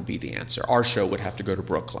 That wouldn't be the answer. Our show would have to go to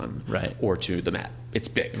Brooklyn or to the Met. It's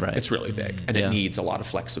big. It's really big, and it needs a lot of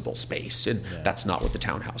flexible space, and that's not what the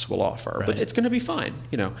Townhouse will offer. But it's going to be fine,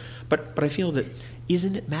 you know. But I feel that,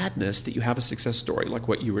 isn't it madness that you have a success story like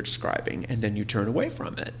what you were describing, and then you turn away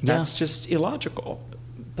from it? That's just illogical.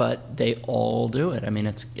 But they all do it. I mean,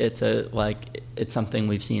 it's something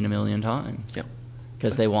we've seen a million times. Yeah.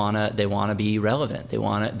 Because they wanna be relevant.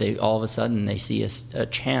 They all of a sudden they see a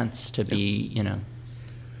chance to be, you know.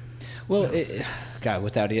 Well, God,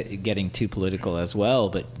 without getting too political as well,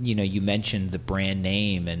 but you know, you mentioned the brand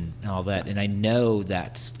name and all that, and I know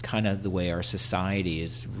that's kind of the way our society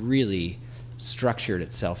is really structured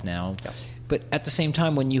itself now. Yeah. But at the same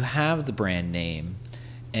time, when you have the brand name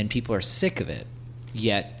and people are sick of it,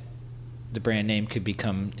 yet the brand name could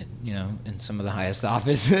become, you know, in some of the highest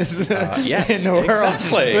offices yes, in the world.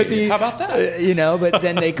 Exactly. How about that? You know, but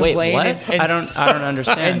then they complain. Wait, what? I don't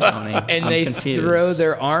understand, Tony. And I'm they confused. throw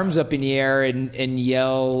their arms up in the air and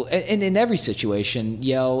yell, and in every situation,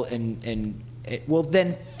 yell and well,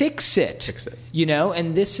 then fix it. Fix it. You know,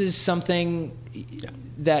 and this is something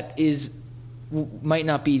that might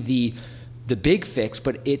not be the big fix,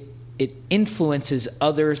 but it influences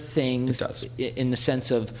other things. It does. In the sense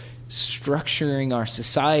of structuring our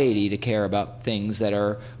society to care about things that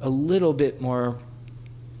are a little bit more,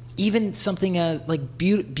 even something as like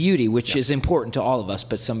beauty, which is important to all of us,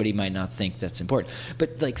 but somebody might not think that's important.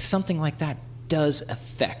 But like something like that does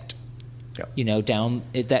affect, you know,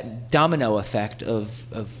 that domino effect of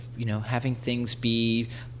you know, having things be,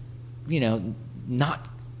 you know, not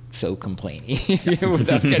so complainy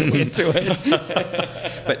without getting into it.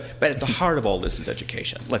 But at the heart of all this is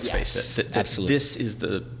education. Let's face it. Absolutely. This is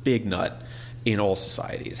the big nut in all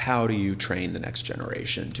societies. How do you train the next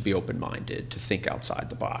generation to be open-minded, to think outside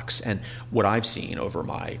the box? And what I've seen over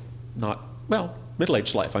my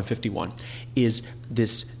middle-aged life, I'm 51, is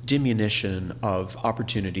this diminution of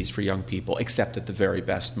opportunities for young people, except at the very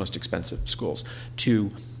best, most expensive schools,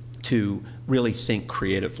 to really think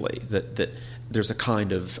creatively, that there's a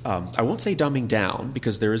kind of, I won't say dumbing down,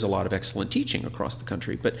 because there is a lot of excellent teaching across the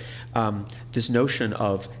country, but this notion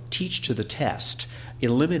of teach to the test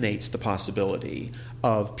eliminates the possibility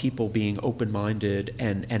of people being open-minded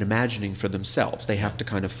and imagining for themselves. They have to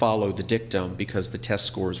kind of follow the dictum because the test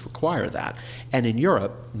scores require that. And in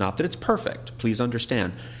Europe, not that it's perfect, please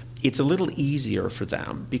understand, it's a little easier for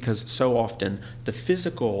them because so often the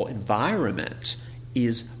physical environment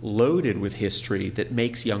is loaded with history that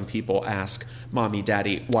makes young people ask, Mommy,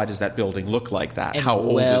 Daddy, why does that building look like that? And how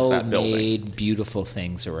old is that building? Well-made, beautiful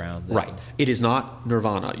things around them. Right. It is not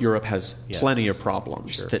nirvana. Europe has plenty of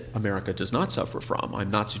problems that America does not suffer from. I'm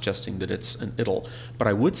not suggesting that it's an idyll, but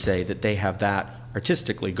I would say that they have that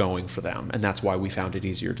artistically going for them, and that's why we found it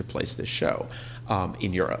easier to place this show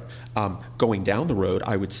in Europe. Going down the road,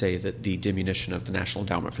 I would say that the diminution of the National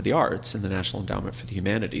Endowment for the Arts and the National Endowment for the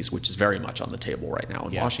Humanities, which is very much on the table right now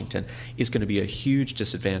in Washington, is going to be a huge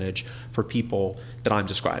disadvantage for people that I'm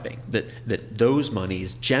describing. That those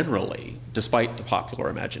monies generally, despite the popular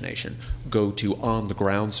imagination, go to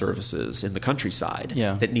on-the-ground services in the countryside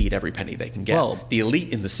that need every penny they can get. Well, the elite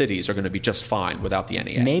in the cities are going to be just fine without the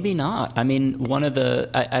NEA. Maybe not. I mean, one of the,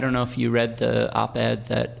 I don't know if you read the op-ed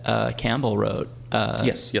that Campbell wrote.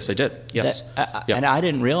 Yes, I did. Yes. And I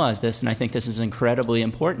didn't realize this, and I think this is incredibly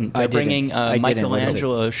important. They're bringing a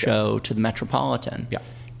Michelangelo show to the Metropolitan. Yeah.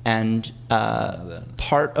 And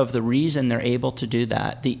part of the reason they're able to do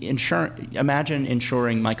that, imagine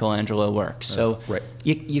insuring Michelangelo works. So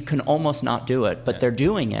you can almost not do it, but they're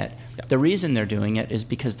doing it. Yeah. The reason they're doing it is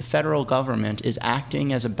because the federal government is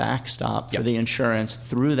acting as a backstop for the insurance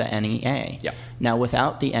through the NEA. Yeah. Now,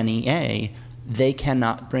 without the NEA, they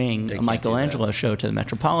cannot bring a Michelangelo show to the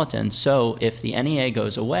Metropolitan. So if the NEA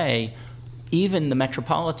goes away, even the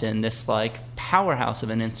Metropolitan, this like powerhouse of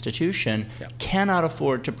an institution, cannot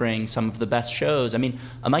afford to bring some of the best shows. I mean,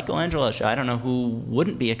 a Michelangelo show, I don't know who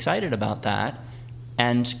wouldn't be excited about that.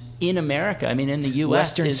 And in America, I mean, in the U.S.,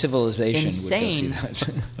 Western civilization insane. Would go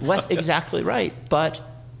see that. Exactly right. But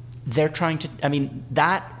they're trying to, I mean,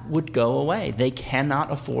 that would go away. They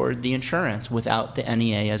cannot afford the insurance without the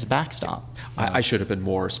NEA as a backstop. I should have been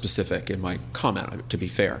more specific in my comment, to be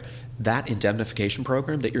fair. that indemnification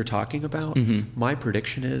program that you're talking about, my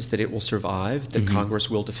prediction is that it will survive, that Congress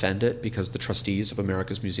will defend it because the trustees of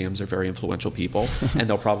America's museums are very influential people, and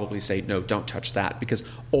they'll probably say, no, don't touch that, because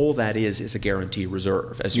all that is a guarantee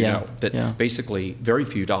reserve, as you know, that basically very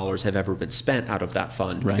few dollars have ever been spent out of that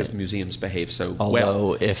fund because the museums behave so well.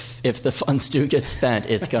 Although if the funds do get spent,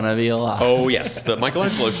 it's going to be a lot. Oh, yes. The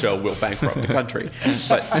Michelangelo show will bankrupt the country.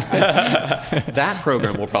 But that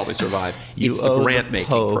program will probably survive. It's the grant-making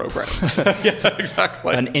program. Yeah,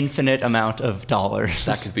 exactly. An infinite amount of dollars.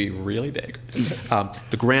 That could be really big.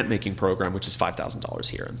 The grant-making program, which is $5,000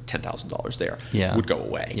 here and $10,000 there, would go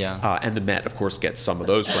away. Yeah. And the Met, of course, gets some of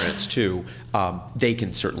those grants, too. They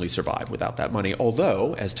can certainly survive without that money.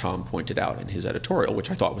 Although, as Tom pointed out in his editorial, which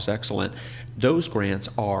I thought was excellent, those grants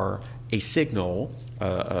are a signal,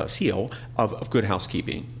 a seal of good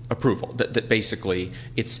housekeeping approval. That basically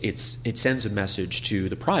it sends a message to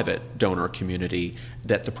the private donor community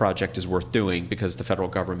that the project is worth doing because the federal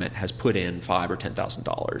government has put in $5,000 or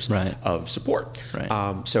 $10,000 of support.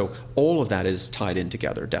 Right. So all of that is tied in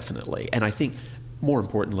together, definitely. And I think more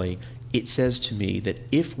importantly, it says to me that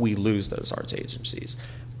if we lose those arts agencies,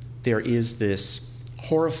 there is this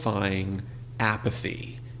horrifying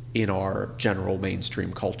apathy in our general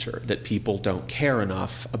mainstream culture, that people don't care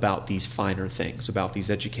enough about these finer things, about these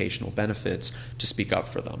educational benefits to speak up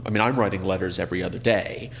for them. I mean, I'm writing letters every other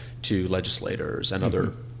day to legislators and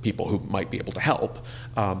other people who might be able to help,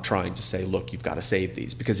 trying to say, look, you've got to save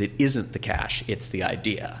these, because it isn't the cash, it's the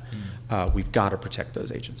idea. We've got to protect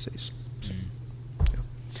those agencies.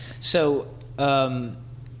 So,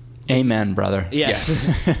 amen, brother.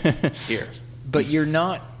 Yes. Here. But you're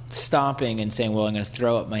not stopping and saying, well, I'm going to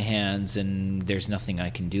throw up my hands and there's nothing I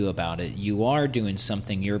can do about it. You are doing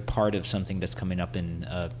something. You're part of something that's coming up in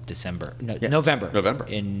November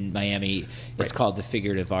in Miami. It's called the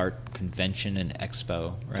Figurative Art Convention and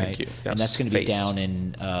Expo, right? Thank you. Yes. And that's going to be down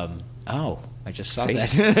in I just saw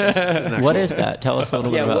Face. that. What is that? Tell us a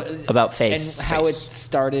little bit about Face. And how it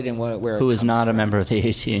started and where Who it is comes not from. a member of the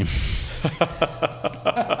A team.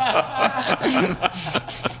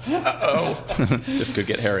 This could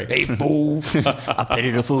get hairy. Hey, fool. I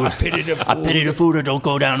pity the fool. I pity the fool that don't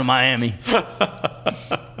go down to Miami.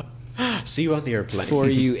 See you on the airplane. For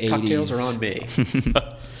you 80s. Cocktails are on me.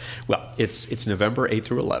 Well, it's November 8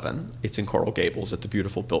 through 11. It's in Coral Gables at the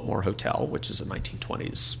beautiful Biltmore Hotel, which is a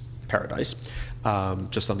 1920s paradise,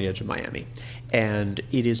 just on the edge of Miami. And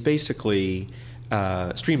it is basically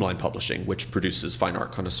Streamline Publishing, which produces Fine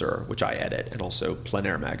Art Connoisseur, which I edit, and also Plein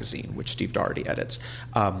Air Magazine, which Steve Doherty edits.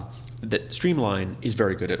 That Streamline is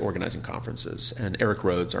very good at organizing conferences, and Eric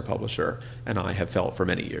Rhodes, our publisher, and I have felt for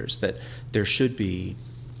many years that there should be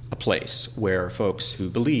a place where folks who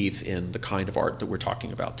believe in the kind of art that we're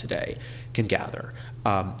talking about today can gather.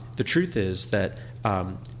 The truth is that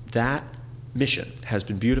that mission has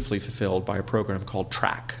been beautifully fulfilled by a program called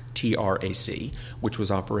TRAC, T-R-A-C, which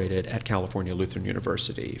was operated at California Lutheran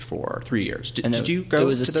University for 3 years. Did you go to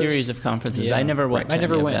those? It was a series of conferences. Yeah. I never went to any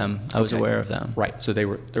of them. I was Okay. aware of them. Right. So there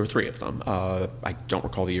were three of them. I don't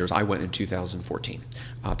recall the years. I went in 2014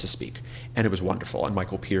 to speak, and it was wonderful. And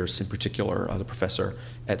Michael Pierce, in particular, the professor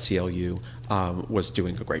at CLU, was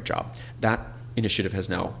doing a great job. That initiative has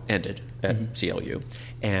now ended at CLU,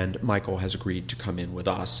 and Michael has agreed to come in with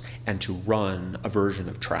us and to run a version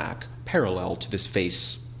of TRAC parallel to this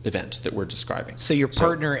FACE event that we're describing. So you're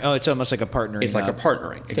partnering. It's almost like a partnering. It's like a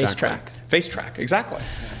partnering. Exactly. FACE track, exactly.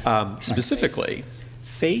 Specifically,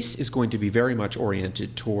 FACE is going to be very much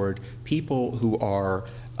oriented toward people who are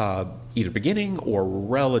either beginning or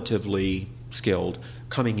relatively skilled,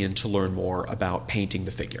 coming in to learn more about painting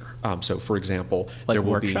the figure. So, for example, Like there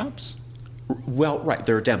will workshops? Well, right,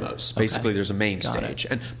 there are demos. Okay. Basically, there's a main Got stage.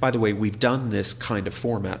 it. And by the way, we've done this kind of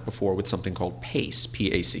format before with something called PACE,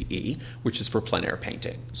 P-A-C-E, which is for plein air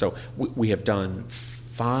painting. So we have done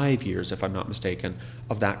 5 years, if I'm not mistaken,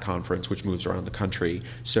 of that conference, which moves around the country.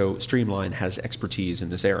 So Streamline has expertise in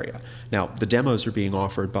this area. Now, the demos are being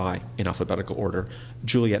offered by, in alphabetical order,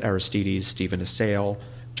 Juliet Aristides, Stephen Assail,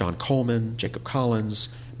 John Coleman, Jacob Collins,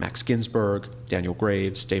 Max Ginsberg, Daniel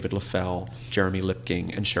Graves, David LaFell, Jeremy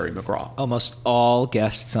Lipking, and Sherry McGraw. Almost all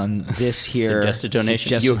guests on this here. Suggested donation.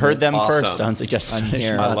 suggested You heard them Awesome. first on Suggested On Donation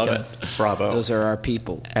here. I love podcast. it. Bravo. Those are our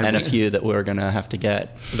people. And a few that we're going to have to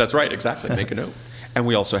get. That's right, exactly. Make a note. And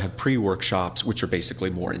we also have pre-workshops, which are basically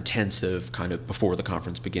more intensive, kind of before the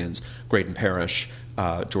conference begins. Graydon Parrish,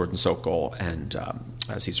 Jordan Sokol, and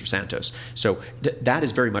Cesar Santos. So that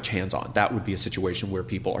is very much hands-on. That would be a situation where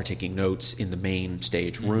people are taking notes in the main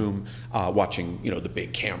stage room, watching the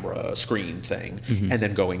big camera screen thing, and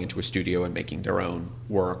then going into a studio and making their own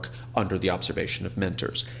work under the observation of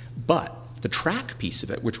mentors. But The track piece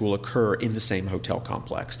of it, which will occur in the same hotel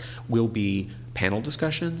complex, will be panel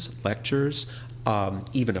discussions, lectures,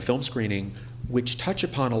 even a film screening, which touch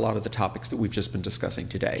upon a lot of the topics that we've just been discussing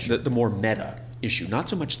today. Sure. The more meta issue, not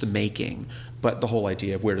so much the making, but the whole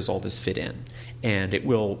idea of where does all this fit in. And it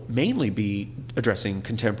will mainly be addressing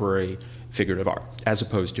contemporary figurative art, as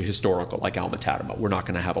opposed to historical, like Alma Tadema. We're not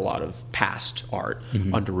going to have a lot of past art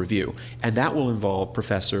under review. And that will involve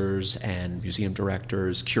professors and museum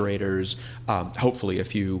directors, curators, hopefully a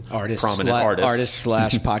few prominent artists.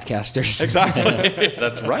 Artists / podcasters. Exactly.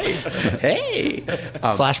 That's right. Hey.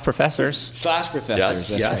 Slash professors. Slash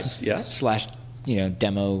professors. Yes. Slash,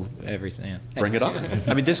 demo everything. Yeah. Bring it on.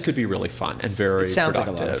 I mean, this could be really fun and very sounds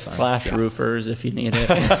productive. like a lot of fun. Slash roofers if you need it.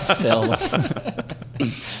 Phil.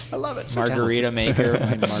 I love it. So Margarita talented. maker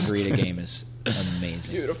and margarita game is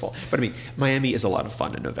amazing. Beautiful. But I mean, Miami is a lot of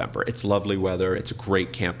fun in November. It's lovely weather. It's a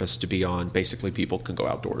great campus to be on. Basically, people can go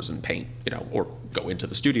outdoors and paint, or go into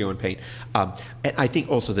the studio and paint. And I think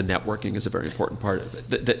also the networking is a very important part of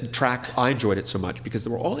it. The track, I enjoyed it so much because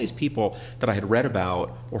there were all these people that I had read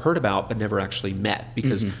about or heard about but never actually met,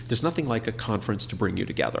 because there's nothing like a conference to bring you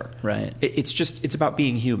together. Right. It's about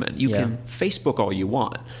being human. You can Facebook all you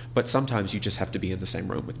want, but sometimes you just have to be in the same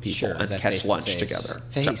room with people and catch lunch together.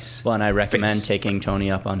 Well, and I recommend taking Tony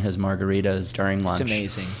up on his margaritas during lunch. It's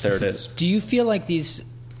amazing. There it is. Do you feel like these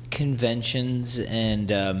conventions and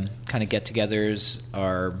kind of get-togethers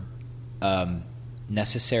are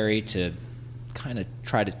necessary to kind of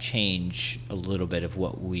try to change a little bit of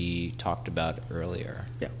what we talked about earlier?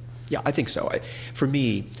 Yeah, I think so. For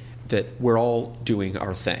me, that we're all doing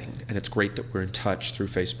our thing, and it's great that we're in touch through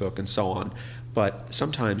Facebook and so on, but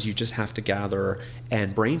sometimes you just have to gather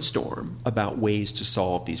and brainstorm about ways to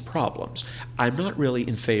solve these problems. I'm not really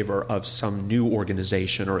in favor of some new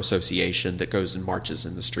organization or association that goes and marches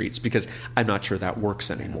in the streets, because I'm not sure that works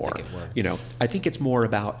anymore. I don't think it works. I think it's more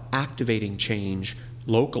about activating change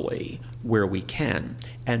locally where we can.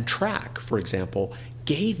 And Track, for example,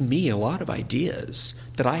 gave me a lot of ideas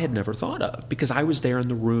that I had never thought of, because I was there in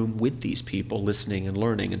the room with these people, listening and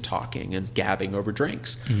learning and talking and gabbing over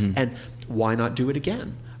drinks. And why not do it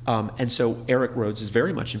again? And so Eric Rhodes is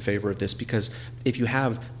very much in favor of this, because if you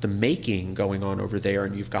have the making going on over there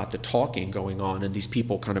and you've got the talking going on and these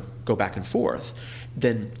people kind of go back and forth,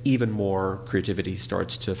 then even more creativity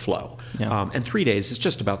starts to flow. Yeah. And 3 days is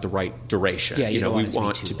just about the right duration. Yeah, we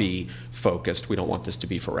want to be focused. We don't want this to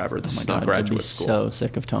be fourth. This is not I'd be graduate school. so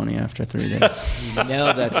sick of Tony after 3 days.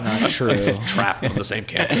 No, that's not true. Trapped on the same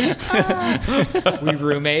campus. We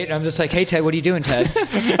roommate. I'm just like, hey, Ted, what are you doing, Ted?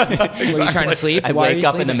 What, are you trying to sleep? I Why are wake you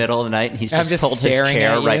up in the sleeping? middle of the night and he's I'm just just pulled his staring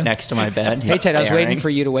chair at you. right next to my bed. Hey, Ted, I was waiting for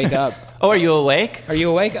you to wake up. Oh, are you awake? Are you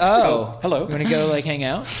awake? Oh, hello. You want to go hang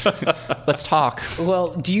out? Let's talk.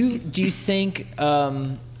 Well, do you think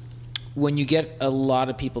when you get a lot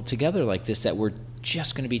of people together like this that we're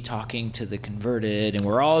just going to be talking to the converted and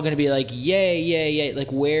we're all going to be like, yay,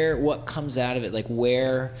 like what comes out of it? Like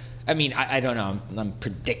where? I mean, I don't know. I'm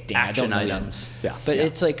predicting. Action I don't know items. Yet. But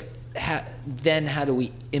it's like, then how do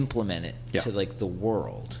we implement it to like the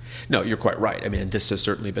world? No, you're quite right. I mean, this has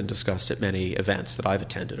certainly been discussed at many events that I've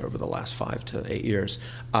attended over the last 5 to 8 years.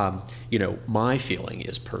 My feeling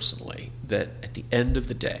is personally that at the end of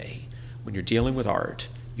the day, when you're dealing with art,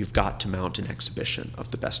 you've got to mount an exhibition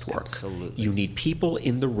of the best work. Absolutely. You need people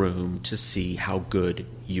in the room to see how good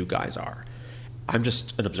you guys are. I'm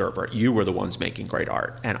just an observer. You were the ones making great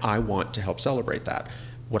art, and I want to help celebrate that.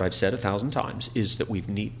 What I've said 1,000 times is that we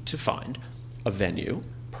need to find a venue,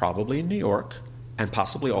 probably in New York, and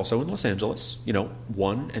possibly also in Los Angeles,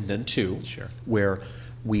 1 and then 2, where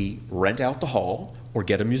we rent out the hall or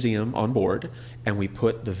get a museum on board, and we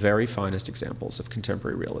put the very finest examples of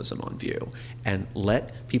contemporary realism on view and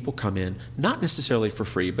let people come in, not necessarily for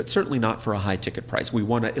free, but certainly not for a high ticket price. We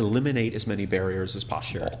want to eliminate as many barriers as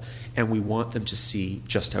possible, and we want them to see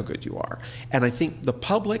just how good you are. And I think the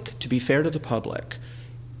public, to be fair to the public,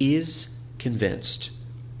 is convinced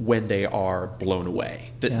when they are blown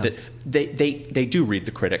away. They do read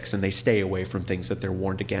the critics and they stay away from things that they're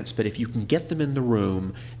warned against. But if you can get them in the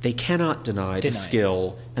room, they cannot deny the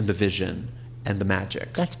skill and the vision and the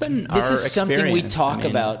magic. That's been this our is something we experience. talk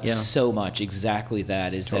about so much. Exactly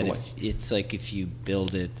that is Totally. that it's like if you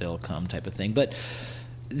build it, they'll come type of thing. But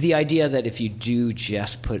the idea that if you do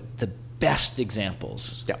just put the best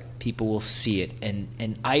examples, people will see it,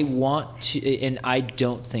 and I want to, and I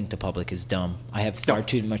don't think the public is dumb. I have far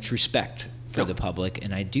too much respect for the public,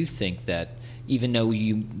 and I do think that even though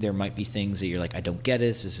there might be things that you're like, I don't get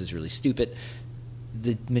this is really stupid,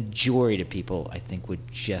 the majority of people I think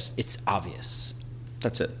would just, it's obvious.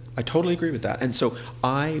 That's it. I totally agree with that. And so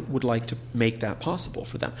I would like to make that possible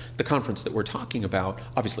for them. The conference that we're talking about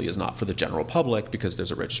obviously is not for the general public because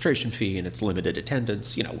there's a registration fee and it's limited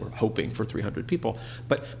attendance. We're hoping for 300 people.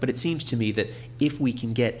 But it seems to me that if we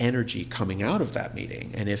can get energy coming out of that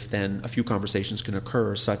meeting, and if then a few conversations can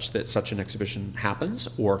occur such that such an exhibition happens,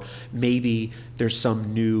 or maybe there's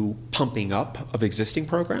some new pumping up of existing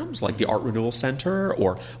programs like the Art Renewal Center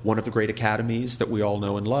or one of the great academies that we all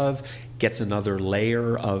know and love gets another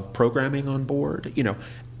layer of programming on board,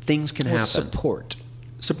 things can happen.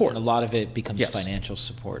 Support. And a lot of it becomes financial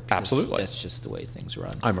support. Absolutely. That's just the way things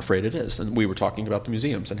run. I'm afraid it is. And we were talking about the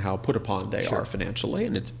museums and how put upon they are financially,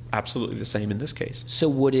 and it's absolutely the same in this case. So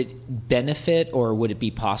would it benefit, or would it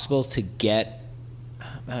be possible to get,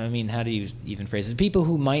 how do you even phrase it? People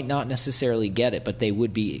who might not necessarily get it, but they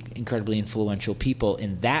would be incredibly influential people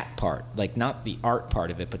in that part, like not the art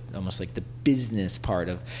part of it, but almost like the business part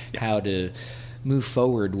of how to move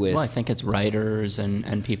forward with. Well, I think it's writers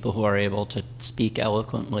and people who are able to speak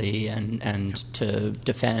eloquently and to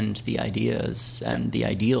defend the ideas and the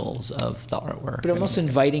ideals of the artwork. But almost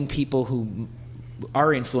inviting people who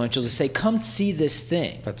are influential to say, come see this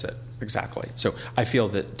thing. That's it. Exactly. So I feel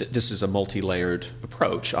that this is a multi-layered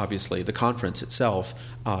approach. Obviously, the conference itself,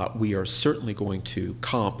 we are certainly going to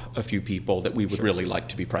comp a few people that we would really like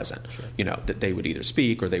to be present. That they would either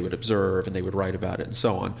speak or they would observe and they would write about it and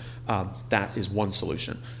so on. That is one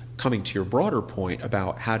solution. Coming to your broader point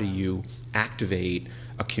about how do you activate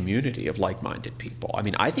a community of like-minded people.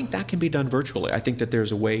 I think that can be done virtually. I think that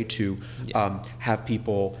there's a way to have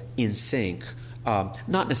people in sync.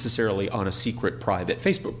 Not necessarily on a secret private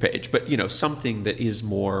Facebook page, but something that is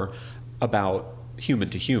more about human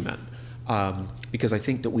to human, because I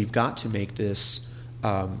think that we've got to make this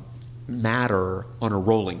matter on a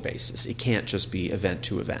rolling basis. It can't just be event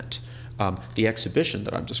to event. The exhibition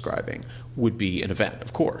that I'm describing would be an event,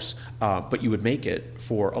 of course, but you would make it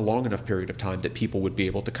for a long enough period of time that people would be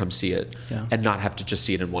able to come see it and not have to just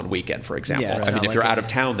see it in one weekend, for example. If you're out of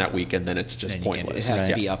town that weekend, then it's just pointless. It has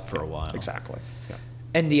to be up for a while. Exactly. Yeah.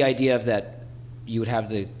 And the idea of that you would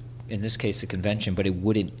have in this case, the convention, but it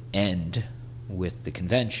wouldn't end with the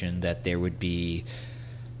convention, that there would be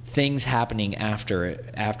things happening after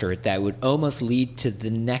it that would almost lead to the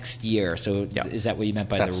next year. So is that what you meant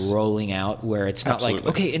by the rolling out, where it's not like,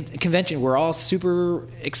 okay, in convention, we're all super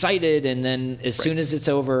excited, and then as soon as it's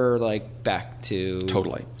over, like back to...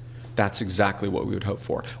 Totally. That's exactly what we would hope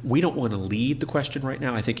for. We don't want to lead the question right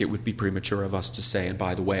now. I think it would be premature of us to say, and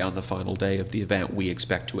by the way, on the final day of the event, we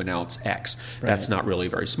expect to announce X. Right. That's not really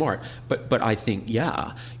very smart. But I think,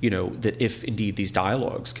 that if indeed these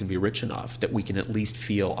dialogues can be rich enough, that we can at least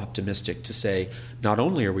feel optimistic to say, not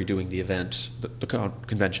only are we doing the event, the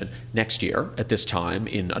convention, next year at this time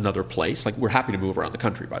in another place, like we're happy to move around the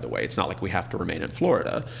country, by the way. It's not like we have to remain in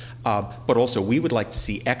Florida. But also we would like to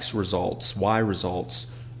see X results, Y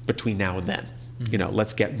results, between now and then.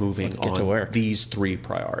 Let's get moving on these three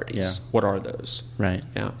priorities. Yeah. What are those? Right.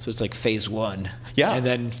 Yeah. So it's like phase 1. Yeah. And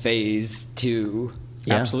then phase 2.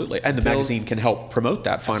 Yeah. Absolutely. And the magazine can help promote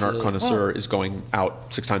that. Fine Art Connoisseur is going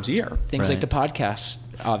out 6 times a year. Things like the podcast,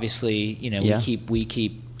 obviously, we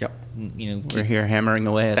keep we're here hammering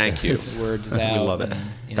away at Thank you. Words out. We love it.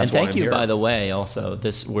 And thank you, by the way, also.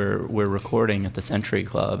 We're recording at the Century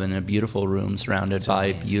Club in a beautiful room surrounded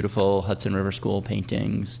by beautiful Hudson River School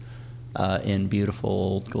paintings in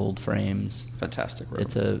beautiful gold frames. Fantastic room.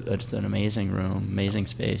 It's an amazing room, amazing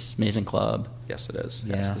space, amazing club. Yes, it is.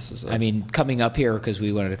 Yeah. Yes, this is. Coming up here, because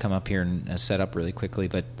we wanted to come up here and set up really quickly,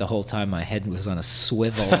 but the whole time my head was on a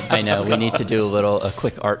swivel. I know. We need to do a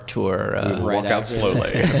quick art tour. We'll walk out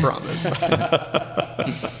slowly. I promise.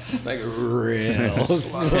 Like real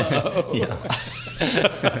slow. Yeah.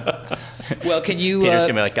 Well, can you? Peter's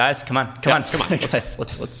gonna be like, guys, come on, guys,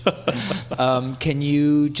 let's. Can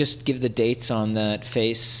you just give the dates on that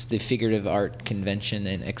the Figurative Art Convention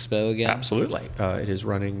and Expo again? Absolutely. It is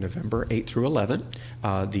running November 8th through 11.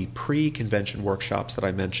 The pre-convention workshops that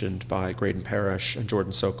I mentioned by Graydon Parrish and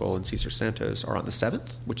Jordan Sokol and Cesar Santos are on the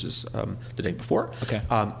 7th, which is the day before. Okay.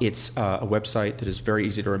 It's a website that is very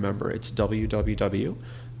easy to remember. It's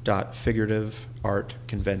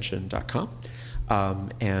www.figurativeartconvention.com.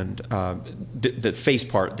 The face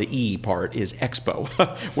part, the E part, is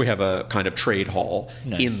Expo. We have a kind of trade hall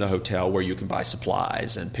in the hotel where you can buy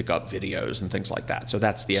supplies and pick up videos and things like that. So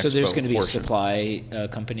that's the Expo portion. So there's going to be supply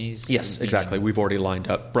companies? Yes, exactly. We've already lined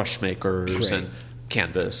up brush makers and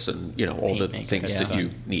canvas and all the Paint things maker, that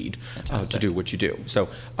you need to Fantastic. do what you do. So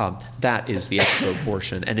that is the expo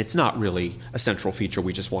portion, and it's not really a central feature.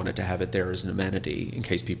 We just wanted to have it there as an amenity in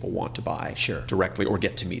case people want to buy directly or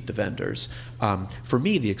get to meet the vendors. For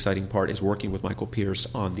me, the exciting part is working with Michael Pierce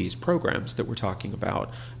on these programs that we're talking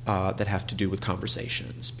about that have to do with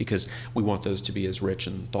conversations, because we want those to be as rich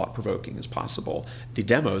and thought-provoking as possible. The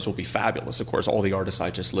demos will be fabulous. Of course, all the artists I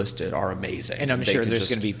just listed are amazing. And I'm sure there's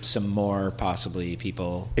going to be some more possibly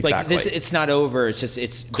people. Exactly. Like this, it's not over. It's just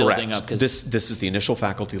it's building up. This is the initial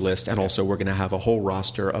faculty list, and also we're going to have a whole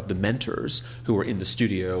roster of the mentors who are in the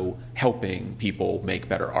studio helping people make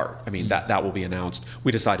better art. I mean, that will be announced.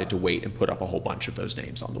 We decided to wait and put up a whole bunch of those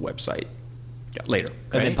names on the website later.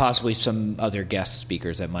 And then possibly some other guest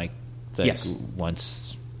speakers that might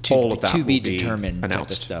once to be determined type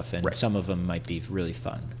of stuff, and some of them might be really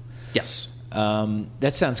fun. Yes.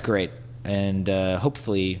 That sounds great. And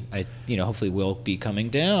hopefully we'll be coming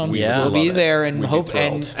down. We'll be there and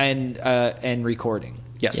thrilled. and recording.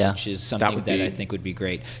 Yes, which is something that I think would be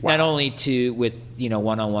great. Wow. Not only with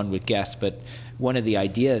one-on-one with guests, but one of the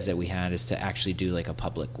ideas that we had is to actually do like a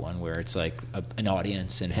public one where it's like an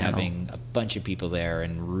audience and having a bunch of people there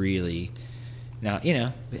and really,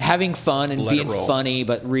 having fun and being funny,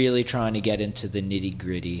 but really trying to get into the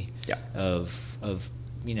nitty-gritty of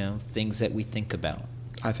things that we think about.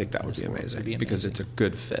 I think that would be amazing because it's a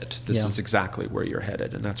good fit. This is exactly where you're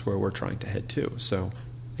headed, and that's where we're trying to head to. So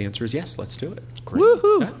the answer is yes, let's do it. Great.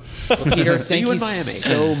 Woohoo! Well, Peter, thank you in Miami.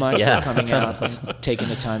 so much for coming out and taking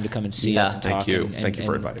the time to come and see us and talk. Thank you. And, thank you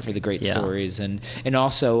for inviting me. For the great stories. And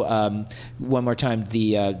also, one more time,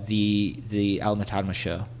 the Alma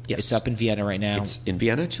show. Yes. It's up in Vienna right now. It's in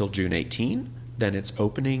Vienna till June 18. Then it's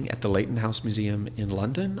opening at the Leighton House Museum in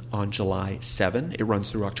London on July 7. It runs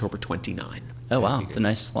through October 29. Oh, wow. It's a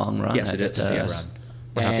nice long run. Yes, it is. Yes.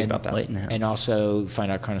 We're happy about that. Leighton House. And also Fine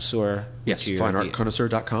Art Connoisseur. Yes,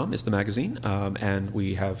 fineartconnoisseur.com is the magazine, and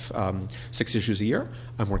we have 6 issues a year.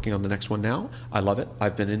 I'm working on the next one now. I love it.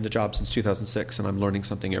 I've been in the job since 2006, and I'm learning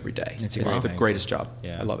something every day. It's the greatest job.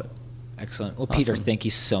 Yeah. I love it. Excellent. Well, Peter, thank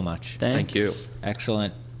you so much. Thanks. Thank you.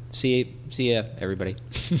 Excellent. See ya, everybody.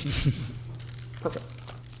 Perfect.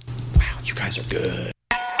 Wow, you guys are good.